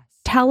books. Yes.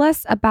 Tell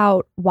us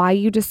about why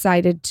you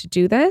decided to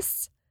do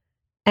this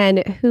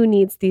and who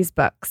needs these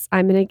books.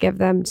 I'm going to give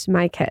them to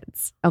my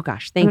kids. Oh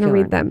gosh, thank you. I'm going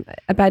to read them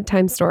a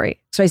bedtime story.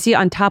 So I see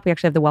on top, we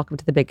actually have the Welcome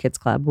to the Big Kids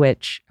Club,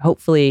 which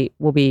hopefully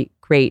will be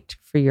great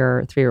for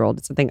your 3-year-old.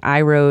 It's something I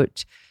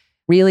wrote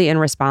really in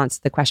response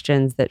to the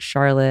questions that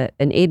Charlotte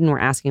and Aiden were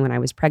asking when I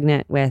was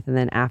pregnant with, and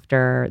then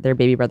after their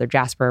baby brother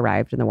Jasper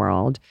arrived in the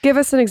world. Give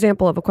us an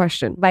example of a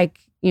question. Like,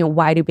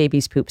 why do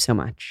babies poop so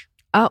much?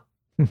 Oh.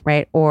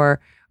 Right? Or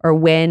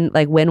when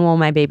will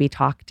my baby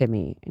talk to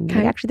me? And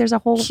like, actually, there's a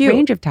whole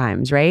range of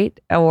times, right?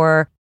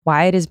 Or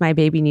why does my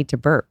baby need to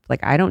burp?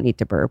 Like, I don't need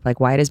to burp. Like,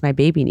 why does my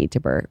baby need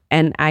to burp?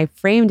 And I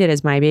framed it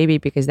as my baby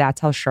because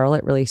that's how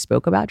Charlotte really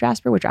spoke about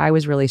Jasper, which I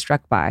was really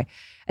struck by.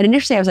 And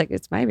initially I was like,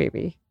 it's my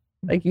baby.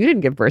 Like, you didn't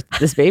give birth to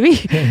this baby.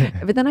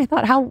 But then I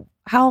thought,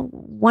 how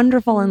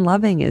wonderful and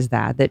loving is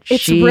that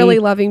it's really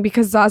loving,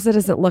 because Zaza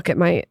doesn't look at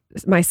my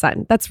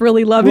son. That's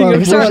really loving.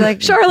 Well,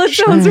 Charlotte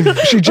sounds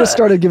really... She just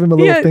started giving him a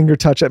little finger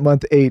touch at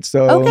month 8.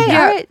 So okay,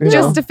 all right.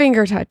 Just a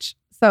finger touch.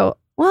 So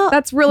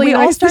that's really we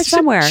nice. All start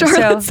somewhere.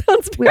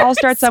 We all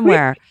start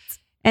somewhere.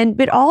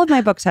 But all of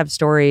my books have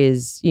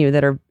stories,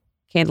 that are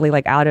candidly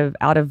like out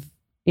of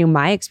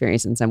my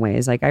experience in some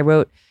ways. Like I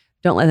wrote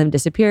Don't Let Them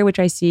Disappear, which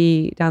I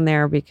see down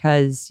there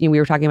because we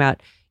were talking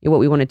about what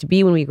we wanted to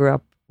be when we grew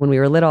up, when we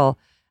were little.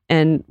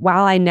 And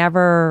while I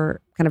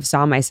never kind of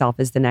saw myself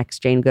as the next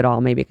Jane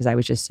Goodall, maybe because I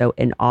was just so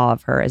in awe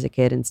of her as a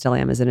kid and still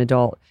am as an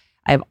adult,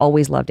 I've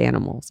always loved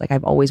animals. Like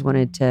I've always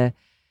wanted to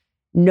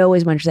know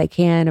as much as I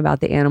can about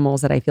the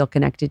animals that I feel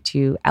connected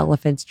to: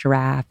 elephants,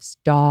 giraffes,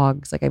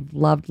 dogs. Like I've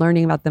loved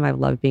learning about them. I've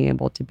loved being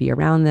able to be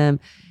around them.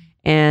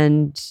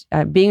 And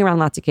being around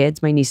lots of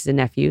kids, my nieces and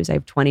nephews. I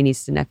have 20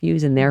 nieces and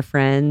nephews and their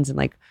friends, and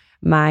like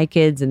my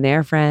kids and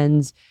their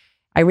friends.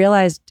 I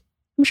realized,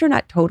 I'm sure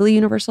not totally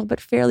universal,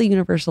 but fairly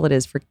universal it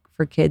is for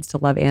kids to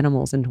love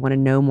animals and to want to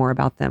know more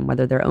about them,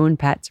 whether their own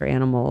pets or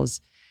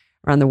animals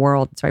around the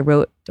world. So I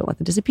wrote Don't Let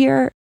Them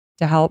Disappear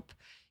to help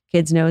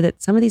kids know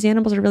that some of these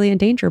animals are really in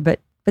danger, but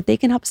they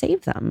can help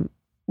save them.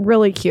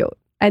 Really cute.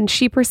 And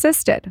she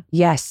persisted.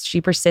 Yes, she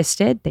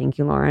persisted. Thank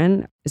you,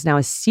 Lauren. It's now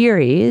a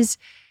series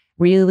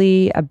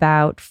really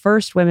about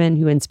first women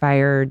who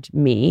inspired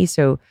me.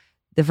 So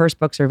the first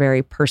books are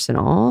very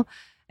personal.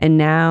 And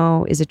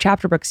now is a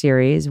chapter book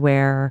series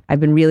where I've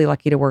been really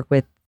lucky to work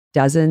with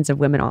dozens of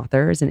women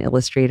authors and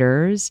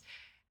illustrators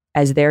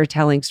as they're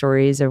telling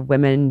stories of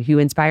women who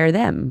inspire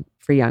them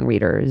for young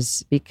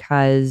readers,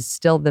 because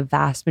still the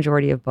vast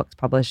majority of books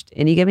published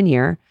any given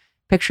year,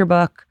 picture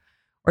book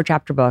or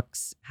chapter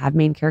books, have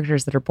main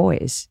characters that are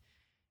boys.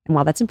 And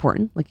while that's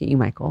important, look at you,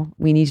 Michael,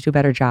 we need to do a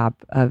better job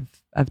of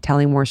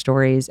telling more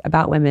stories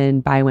about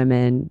women, by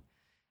women,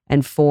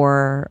 and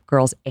for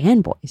girls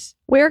and boys.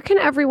 Where can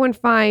everyone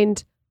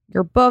find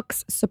your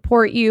books,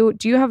 support you?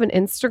 Do you have an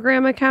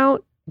Instagram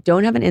account?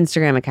 Don't have an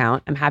Instagram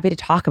account. I'm happy to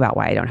talk about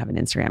why I don't have an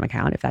Instagram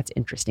account if that's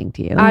interesting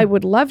to you. I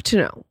would love to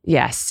know.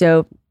 Yes.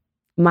 So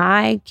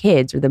my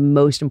kids are the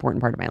most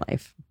important part of my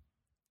life.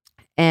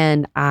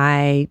 And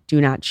I do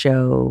not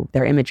show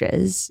their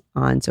images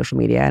on social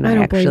media. And I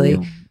actually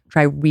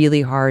try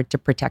really hard to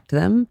protect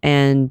them.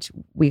 And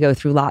we go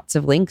through lots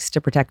of links to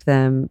protect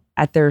them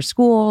at their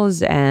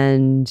schools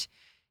and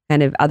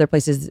kind of other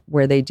places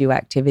where they do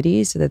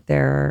activities so that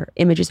their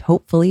images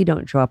hopefully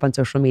don't show up on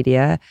social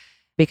media.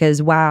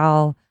 Because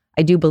while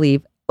I do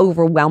believe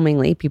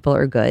overwhelmingly people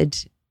are good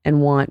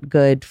and want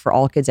good for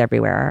all kids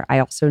everywhere, I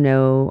also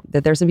know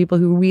that there's some people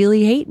who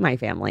really hate my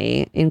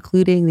family,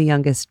 including the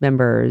youngest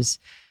members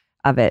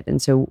of it.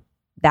 And so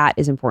that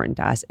is important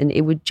to us. And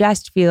it would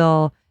just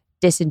feel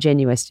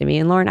disingenuous to me.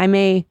 And Lauren, I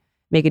may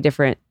make a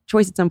different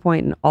choice at some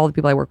point, and all the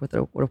people I work with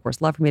would of course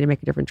love for me to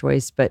make a different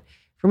choice. But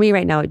for me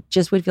right now, it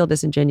just would feel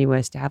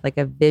disingenuous to have like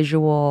a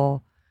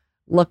visual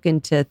look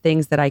into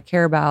things that I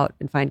care about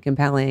and find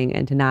compelling,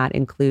 and to not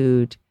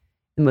include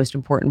the most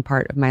important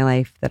part of my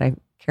life that I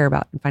care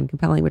about and find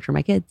compelling, which are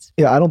my kids.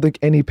 Yeah, I don't think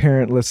any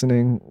parent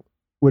listening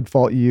would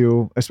fault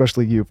you,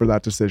 especially you, for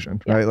that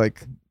decision, right?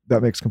 Like,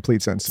 that makes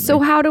complete sense to me. So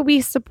how do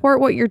we support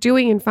what you're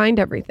doing and find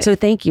everything? So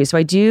thank you. So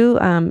I do,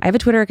 I have a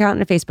Twitter account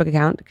and a Facebook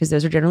account because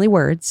those are generally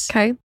words.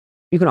 Okay.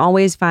 You can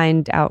always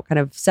find out kind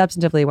of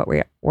substantively what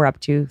we're up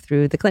to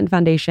through the Clinton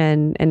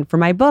Foundation. And for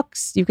my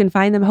books, you can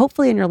find them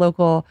hopefully in your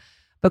local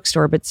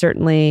bookstore, but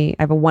certainly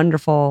I have a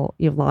wonderful,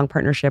 long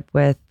partnership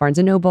with Barnes &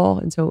 Noble.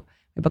 And so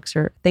my books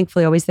are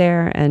thankfully always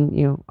there,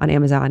 and on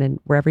Amazon and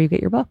wherever you get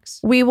your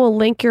books. We will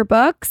link your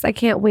books. I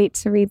can't wait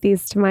to read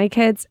these to my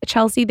kids.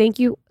 Chelsea, thank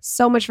you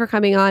so much for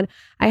coming on.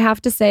 I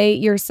have to say,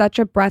 you're such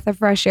a breath of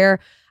fresh air.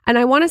 And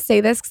I want to say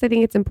this because I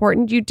think it's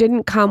important. You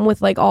didn't come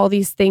with like all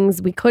these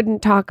things we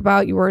couldn't talk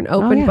about. You were an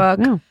open book.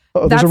 No.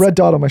 Oh, there's a red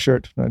dot on my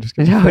shirt. No, just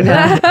kidding.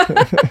 No.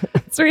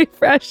 It's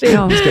refreshing.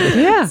 No, just kidding.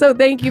 Yeah. So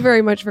thank you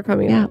very much for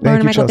coming on. Lauren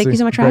and Michael, Chelsea. thank you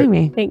so much for having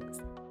me. Thanks.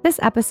 This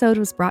episode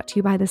was brought to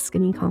you by The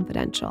Skinny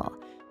Confidential.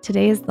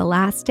 Today is the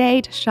last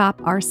day to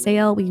shop our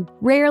sale. We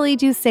rarely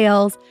do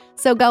sales,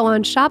 so go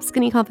on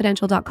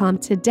shopskinnyconfidential.com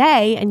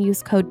today and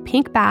use code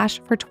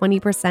PINKBASH for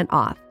 20%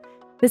 off.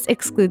 This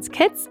excludes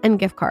kits and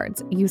gift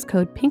cards. Use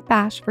code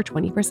PINKBASH for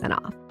 20%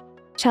 off.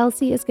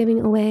 Chelsea is giving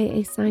away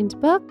a signed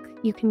book.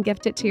 You can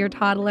gift it to your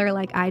toddler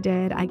like I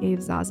did. I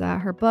gave Zaza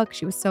her book.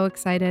 She was so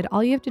excited.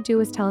 All you have to do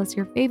is tell us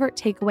your favorite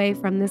takeaway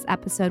from this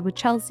episode with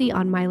Chelsea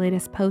on my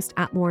latest post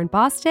at Lauren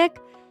Bostic.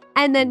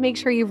 And then make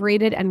sure you've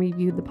rated and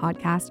reviewed the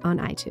podcast on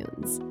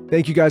iTunes.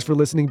 Thank you guys for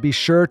listening. Be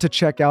sure to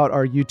check out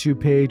our YouTube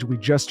page. We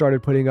just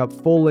started putting up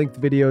full-length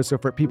videos. So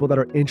for people that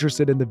are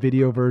interested in the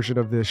video version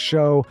of this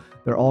show,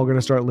 they're all going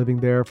to start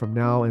living there from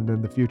now and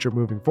then the future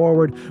moving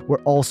forward.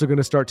 We're also going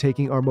to start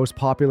taking our most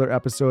popular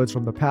episodes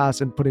from the past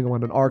and putting them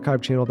on an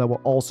archive channel that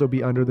will also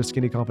be under The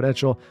Skinny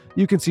Confidential.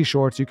 You can see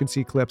shorts, you can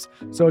see clips.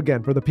 So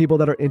again, for the people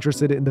that are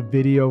interested in the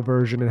video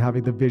version and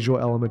having the visual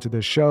element to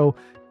this show,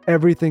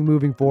 everything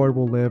moving forward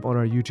will live on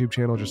our YouTube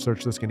channel. Just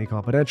search The Skinny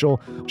Confidential.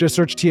 Just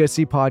search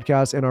TSC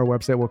Podcast and our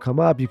website will come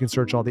up. You can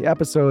search all the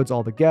episodes,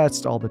 all the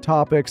guests, all the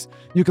topics.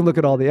 You can look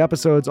at all the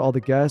episodes, all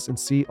the guests, and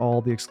see all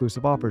the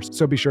exclusive offers.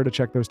 So be sure to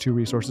check those two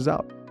resources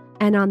out.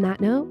 And on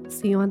that note,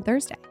 see you on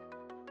Thursday.